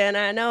sexy and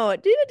I know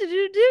it.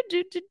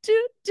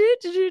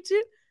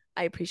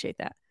 I appreciate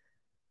that.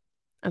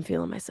 I'm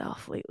feeling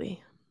myself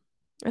lately.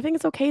 I think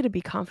it's okay to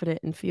be confident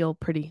and feel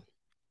pretty.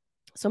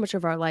 So much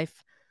of our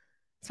life,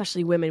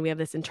 especially women, we have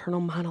this internal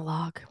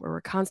monologue where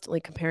we're constantly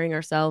comparing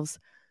ourselves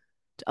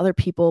to other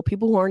people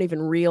who aren't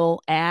even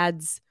real,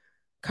 ads,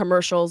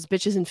 commercials,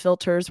 bitches and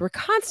filters. We're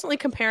constantly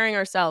comparing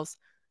ourselves.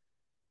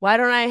 Why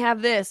don't I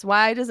have this?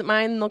 Why doesn't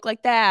mine look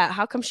like that?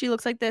 How come she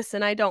looks like this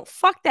and I don't?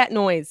 Fuck that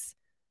noise.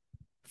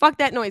 Fuck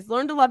that noise.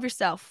 Learn to love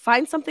yourself.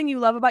 Find something you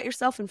love about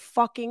yourself and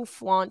fucking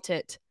flaunt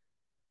it.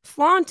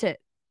 Flaunt it.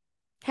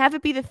 Have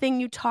it be the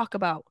thing you talk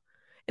about.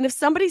 And if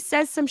somebody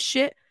says some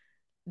shit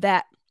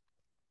that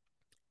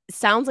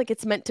sounds like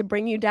it's meant to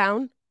bring you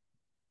down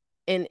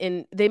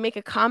and they make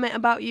a comment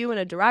about you in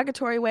a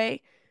derogatory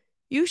way,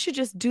 you should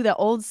just do that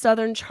old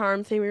Southern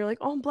charm thing where you're like,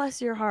 oh,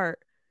 bless your heart.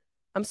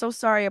 I'm so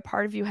sorry a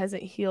part of you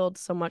hasn't healed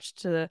so much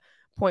to the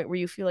point where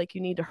you feel like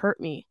you need to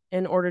hurt me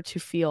in order to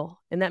feel.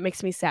 And that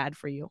makes me sad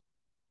for you.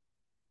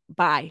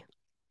 Bye.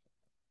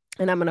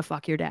 And I'm going to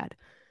fuck your dad.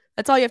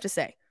 That's all you have to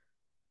say.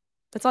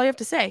 That's all you have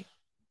to say.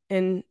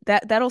 And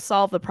that'll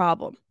solve the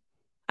problem.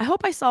 I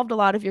hope I solved a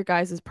lot of your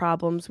guys'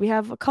 problems. We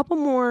have a couple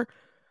more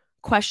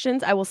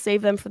questions. I will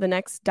save them for the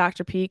next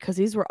Dr. P because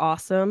these were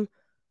awesome.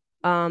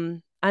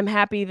 I'm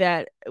happy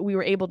that we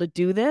were able to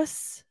do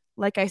this.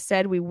 Like I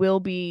said, we will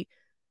be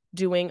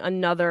doing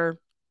another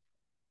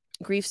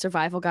grief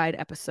survival guide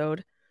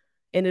episode,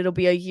 and it'll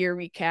be a year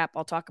recap.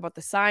 I'll talk about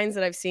the signs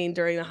that I've seen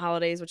during the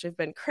holidays, which have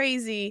been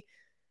crazy,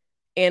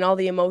 and all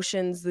the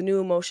emotions, the new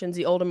emotions,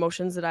 the old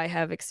emotions that I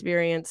have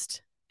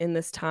experienced in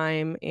this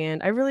time.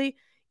 And I really,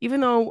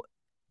 even though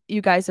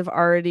you guys have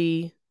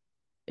already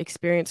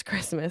experienced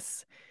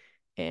Christmas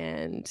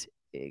and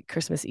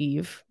Christmas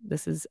Eve,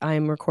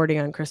 I'm recording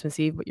on Christmas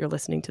Eve, but you're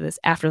listening to this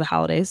after the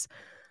holidays.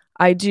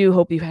 I do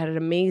hope you had an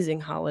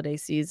amazing holiday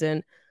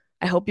season.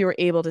 I hope you were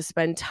able to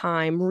spend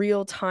time,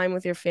 real time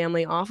with your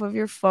family, off of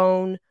your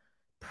phone,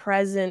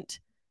 present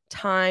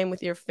time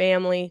with your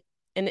family.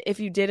 And if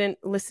you didn't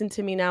listen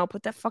to me now,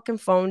 put that fucking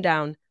phone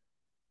down.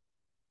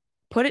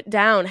 Put it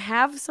down.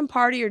 Have some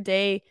part of your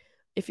day,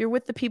 if you're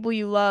with the people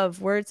you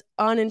love, where it's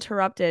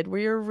uninterrupted,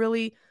 where you're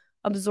really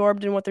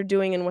absorbed in what they're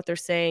doing and what they're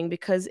saying,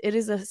 because it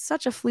is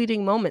such a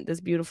fleeting moment, this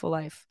beautiful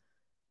life.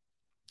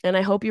 And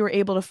I hope you were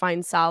able to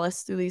find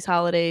solace through these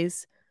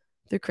holidays,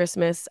 through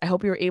Christmas. I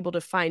hope you were able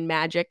to find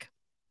magic.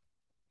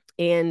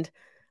 And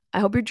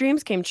I hope your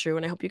dreams came true.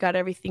 And I hope you got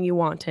everything you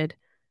wanted.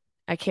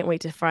 I can't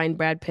wait to find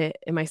Brad Pitt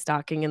in my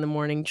stocking in the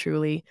morning,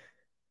 truly.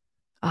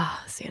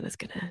 Santa's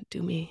going to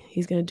do me.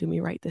 He's going to do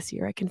me right this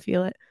year. I can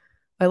feel it.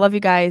 I love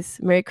you guys.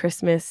 Merry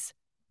Christmas.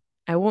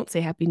 I won't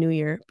say Happy New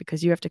Year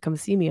because you have to come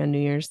see me on New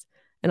Year's.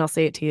 And I'll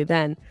say it to you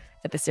then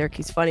at the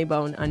Syracuse Funny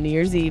Bone on New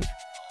Year's Eve.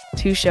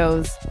 2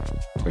 shows.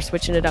 We're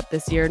switching it up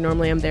this year.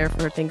 Normally I'm there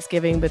for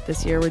Thanksgiving, but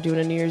this year we're doing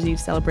a New Year's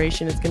Eve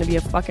celebration. It's going to be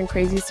a fucking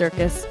crazy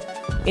circus.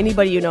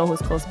 Anybody you know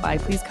who's close by,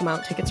 please come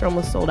out. Tickets are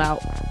almost sold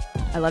out.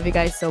 I love you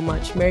guys so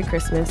much. Merry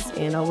Christmas,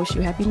 and I'll wish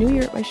you Happy New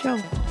Year at my show.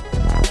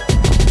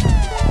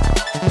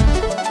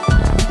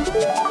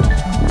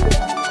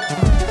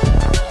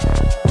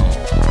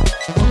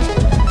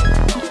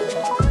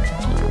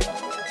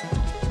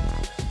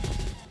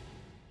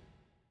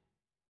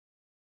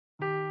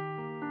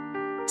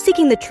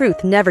 Seeking the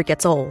truth never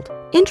gets old.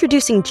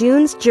 Introducing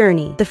June's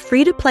Journey, the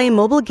free-to-play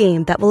mobile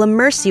game that will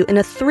immerse you in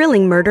a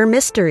thrilling murder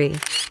mystery.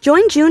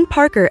 Join June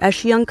Parker as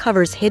she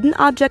uncovers hidden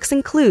objects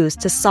and clues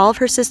to solve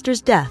her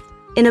sister's death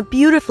in a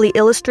beautifully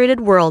illustrated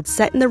world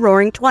set in the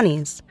Roaring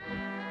 '20s.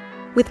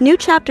 With new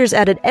chapters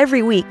added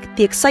every week,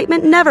 the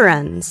excitement never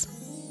ends.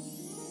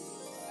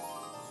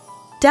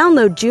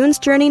 Download June's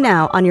Journey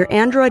now on your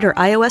Android or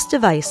iOS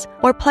device,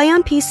 or play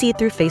on PC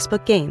through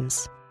Facebook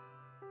Games.